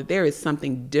to know that there is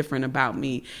something different about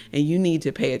me, and you need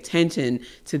to pay attention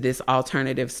to this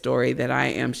alternative story that I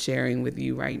am sharing with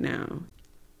you right now.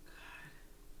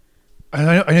 I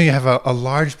know you have a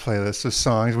large playlist of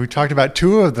songs. We talked about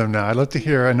 2 of them now. I'd love to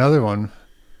hear another one.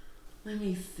 Let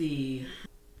me see.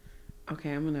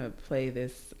 Okay, I'm going to play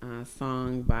this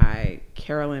song by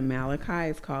Carolyn Malachi.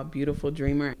 It's called Beautiful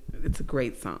Dreamer. It's a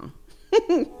great song.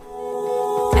 When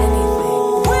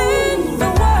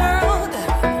the world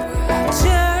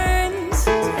turns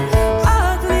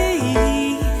ugly,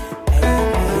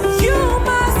 you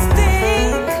must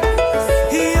think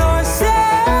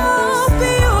yourself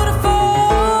beautiful.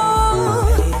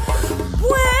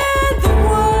 When the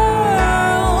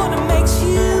world makes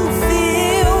you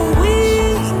feel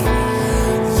weak,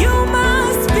 you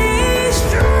must be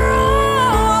strong.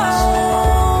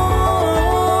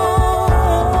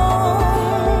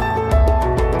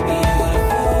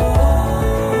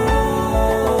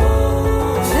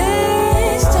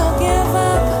 Please don't give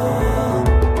up.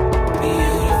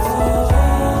 Beautiful.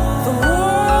 The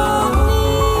world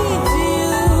needs you.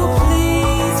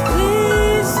 Please,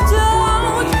 please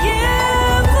don't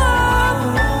give up.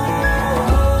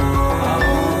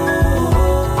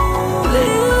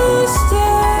 Please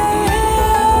stay.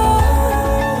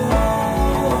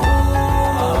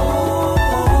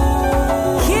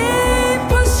 Keep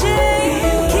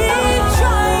pushing, keep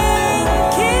trying,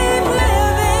 keep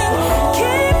living,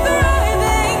 keep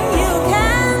thriving. You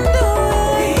can do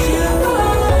it.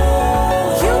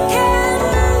 You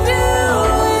can do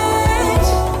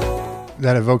it.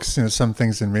 That evokes some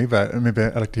things in me, but maybe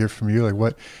I'd like to hear from you. Like,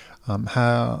 what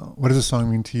does the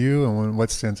song mean to you, and what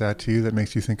stands out to you that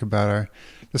makes you think about our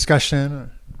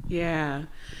discussion? Yeah,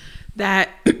 that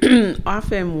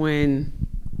often when,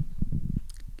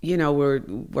 we're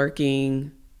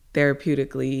working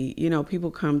therapeutically, people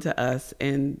come to us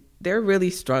and they're really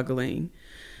struggling.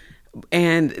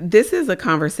 And this is a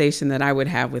conversation that I would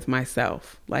have with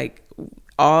myself. Like,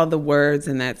 all the words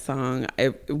in that song,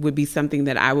 it would be something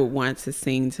that I would want to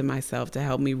sing to myself to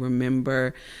help me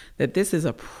remember that this is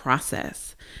a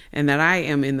process and that I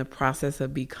am in the process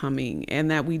of becoming, and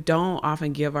that we don't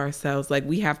often give ourselves,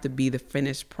 we have to be the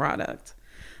finished product.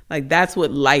 Like, that's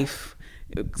what life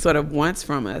sort of wants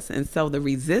from us. And so the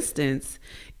resistance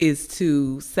is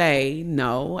to say,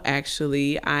 no,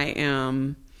 actually, I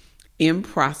am in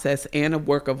process and a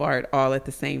work of art all at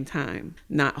the same time,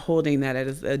 not holding that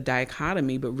as a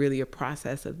dichotomy, but really a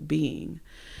process of being.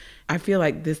 I feel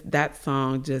like that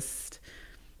song just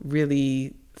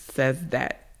really says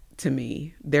that to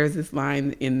me. There's this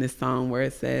line in this song where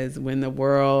it says, when the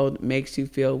world makes you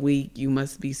feel weak, you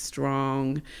must be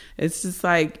strong. It's just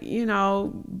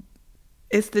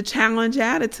it's the challenge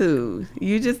attitude.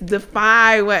 You just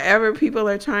defy whatever people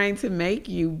are trying to make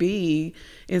you be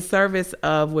in service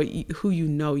of who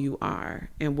you are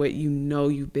and what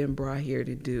you've been brought here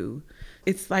to do.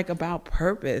 It's about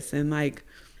purpose and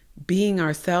being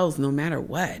ourselves no matter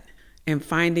what, and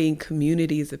finding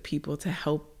communities of people to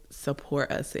help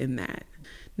support us in that.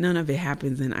 None of it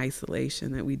happens in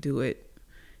isolation, that we do it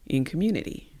in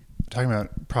community. Talking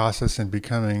about process and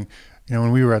becoming,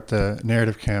 when we were at the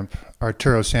narrative camp,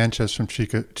 Arturo Sanchez from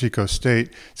Chico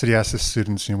State said he asked his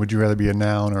students, would you rather be a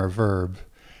noun or a verb?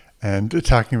 and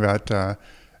talking about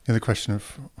the question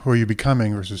of who are you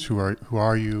becoming versus who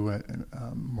are you, and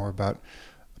more about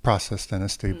a process than a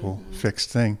stable, fixed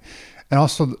thing. And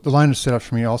also, the line that stood out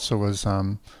for me also was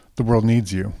 "The world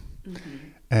needs you,"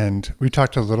 and we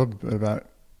talked a little bit about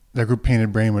that group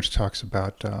Painted Brain, which talks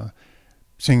about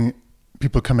seeing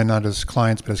people come in not as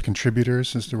clients but as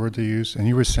contributors, is the word they use. And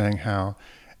you were saying how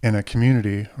in a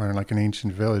community or in like an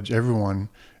ancient village, everyone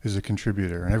is a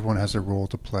contributor and everyone has a role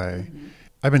to play.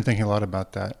 I've been thinking a lot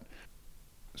about that.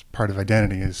 As part of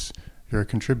identity is you're a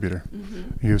contributor.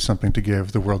 You have something to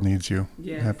give. The world needs you.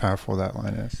 Yes. And how powerful that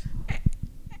line is.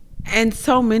 And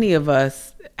so many of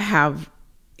us have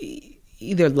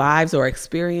either lives or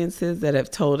experiences that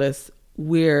have told us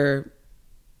we're,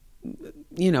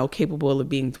 capable of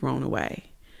being thrown away.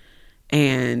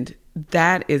 And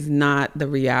that is not the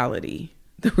reality.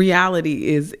 The reality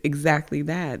is exactly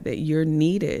that you're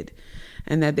needed,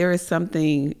 and that there is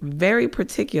something very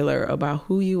particular about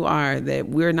who you are that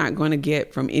we're not going to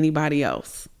get from anybody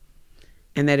else.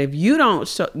 And that if you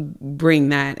don't bring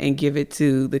that and give it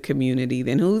to the community,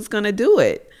 then who's going to do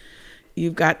it?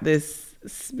 You've got this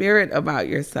spirit about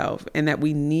yourself, and that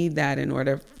we need that in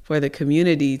order for the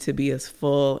community to be as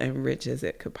full and rich as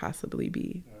it could possibly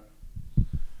be.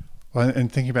 Well,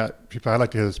 and thinking about people, I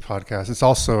like to hear this podcast. It's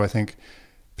also, I think,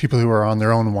 people who are on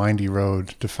their own windy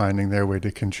road to finding their way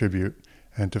to contribute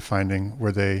and to finding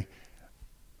where they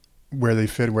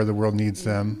fit, where the world needs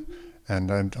them.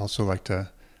 And I'd also like for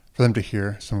them to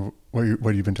hear some of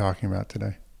what you've been talking about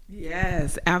today.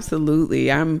 Yes,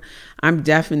 absolutely. I'm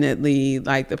definitely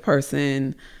like the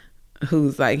person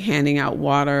who's like handing out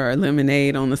water or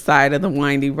lemonade on the side of the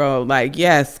windy road. Like,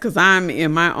 yes, because I'm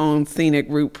in my own scenic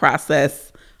route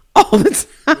process all the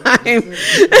time.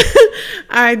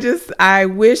 I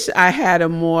wish I had a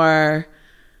more,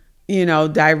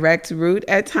 direct route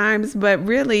at times, but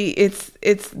really it's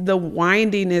the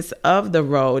windiness of the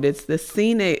road. It's the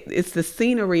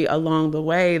scenery along the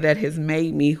way that has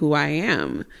made me who I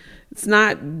am. It's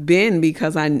not been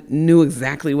because I knew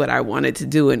exactly what I wanted to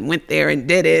do and went there and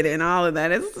did it and all of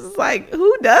that. It's just like,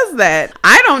 who does that?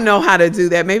 I don't know how to do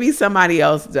that. Maybe somebody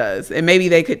else does, and maybe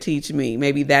they could teach me.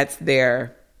 Maybe that's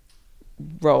their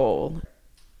role.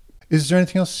 Is there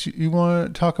anything else you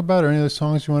want to talk about, or any other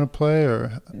songs you want to play?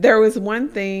 Or there was one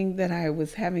thing that I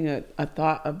was having a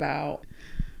thought about.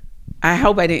 I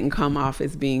hope I didn't come off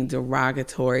as being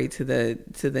derogatory to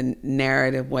the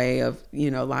narrative way of,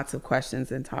 lots of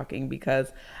questions and talking,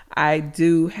 because I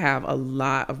do have a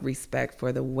lot of respect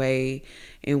for the way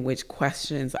in which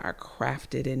questions are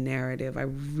crafted in narrative. I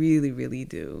really, really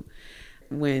do.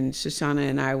 When Shoshana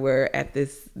and I were at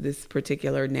this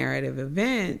particular narrative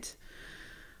event,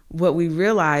 what we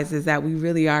realized is that we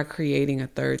really are creating a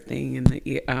third thing in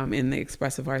the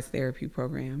expressive arts therapy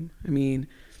program. I mean,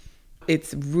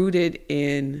 it's rooted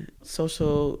in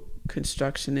social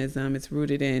constructionism. It's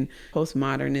rooted in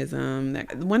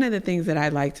postmodernism. One of the things that I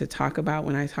like to talk about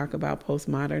when I talk about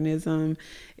postmodernism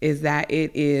is that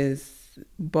it is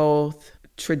both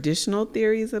traditional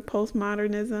theories of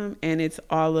postmodernism, and it's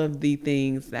all of the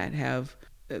things that have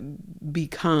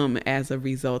become as a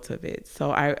result of it.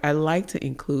 So I like to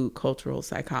include cultural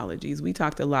psychologies. We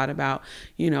talked a lot about,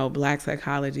 Black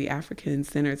psychology,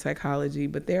 African-centered psychology,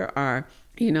 but there are,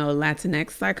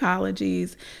 Latinx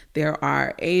psychologies, there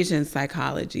are Asian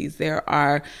psychologies, there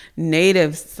are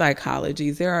Native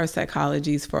psychologies, there are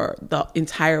psychologies for the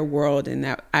entire world, and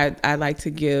that I like to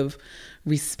give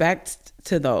respect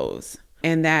to those.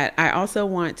 And that I also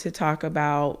want to talk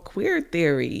about queer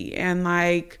theory and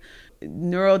like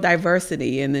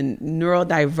neurodiversity and the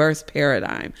neurodiverse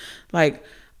paradigm. Like,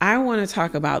 I want to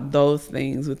talk about those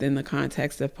things within the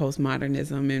context of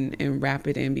postmodernism and wrap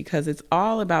it in, because it's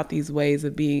all about these ways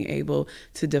of being able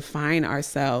to define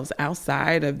ourselves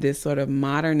outside of this sort of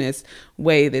modernist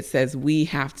way that says we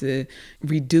have to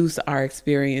reduce our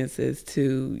experiences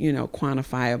to,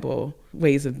 quantifiable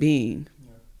ways of being.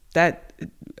 That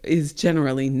is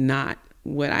generally not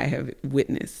what I have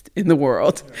witnessed in the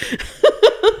world.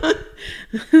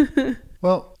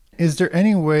 well, is there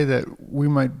any way that we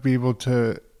might be able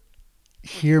to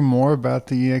hear more about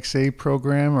the EXA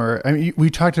program? Or, I mean,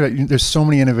 we talked about, there's so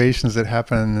many innovations that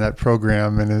happen in that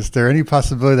program, and is there any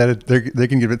possibility that they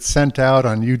can get it sent out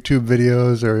on YouTube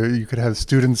videos, or you could have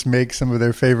students make some of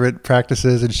their favorite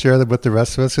practices and share them with the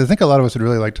rest of us? 'Cause I think a lot of us would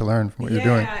really like to learn from what you're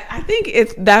doing. I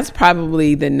think that's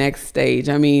probably the next stage.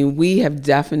 I mean, we have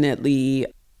definitely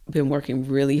been working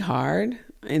really hard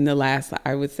in the last,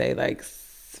 I would say, like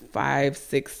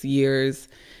 5-6 years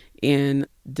in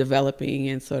developing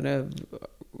and sort of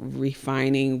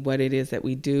refining what it is that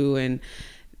we do. And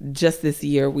just this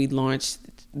year, we launched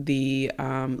the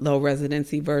low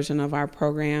residency version of our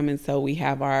program. And so we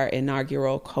have our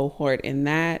inaugural cohort in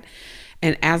that.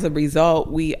 And as a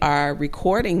result, we are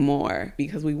recording more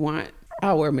because we want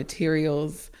our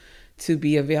materials to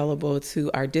be available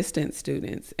to our distant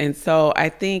students. And so I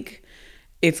think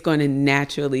it's going to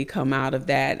naturally come out of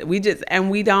that. We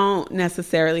don't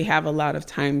necessarily have a lot of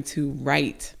time to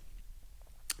write,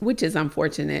 which is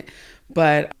unfortunate,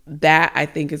 but that I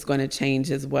think is going to change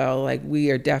as well. Like,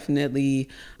 we are definitely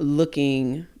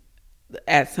looking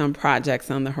at some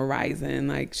projects on the horizon.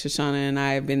 Like, Shoshana and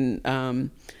I have been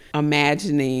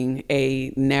imagining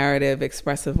a narrative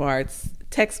expressive arts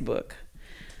textbook.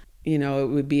 You know, it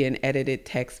would be an edited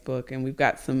textbook, and we've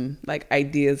got some like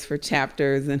ideas for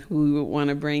chapters and who we would want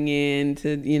to bring in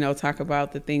to, you know, talk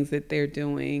about the things that they're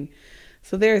doing.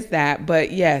 So there's that.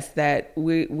 But yes, that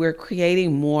we're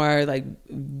creating more like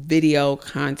video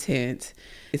content.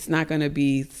 It's not going to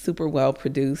be super well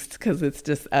produced because it's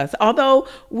just us. Although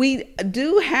we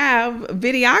do have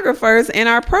videographers in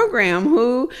our program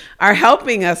who are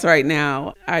helping us right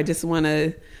now. I just want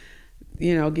to,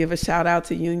 you know, give a shout out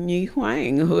to Yun-Yi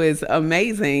Huang, who is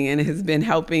amazing and has been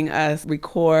helping us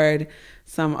record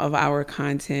some of our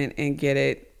content and get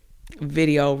it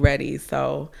video ready.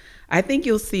 So I think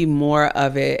you'll see more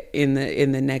of it in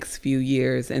the next few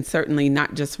years, and certainly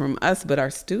not just from us, but our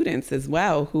students as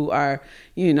well, who are,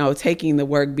 you know, taking the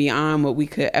work beyond what we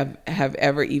could have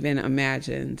ever even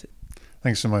imagined.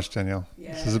 Thanks so much, Danielle.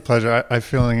 Yes. This is a pleasure. I'm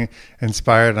feeling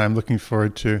inspired, and I'm looking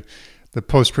forward to the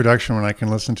post-production when I can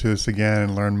listen to this again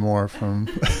and learn more from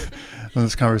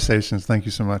those conversations. Thank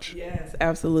you so much. Yes,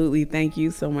 absolutely. Thank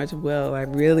you so much, Will. I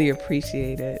really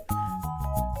appreciate it.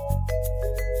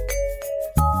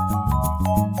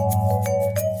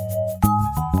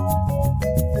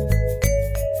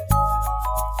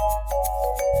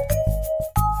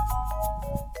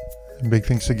 Big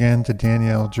thanks again to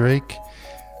Danielle Drake.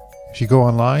 If you go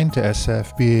online to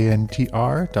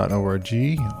sfbantr.org,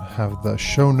 you'll have the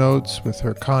show notes with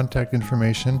her contact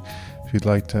information if you'd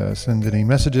like to send any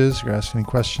messages or ask any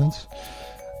questions.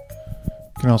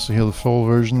 You can also hear the full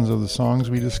versions of the songs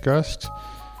we discussed.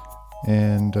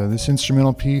 And this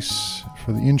instrumental piece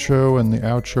for the intro and the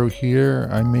outro here,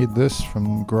 I made this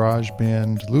from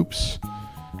GarageBand Loops.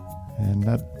 And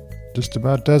that just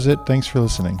about does it. Thanks for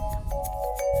listening.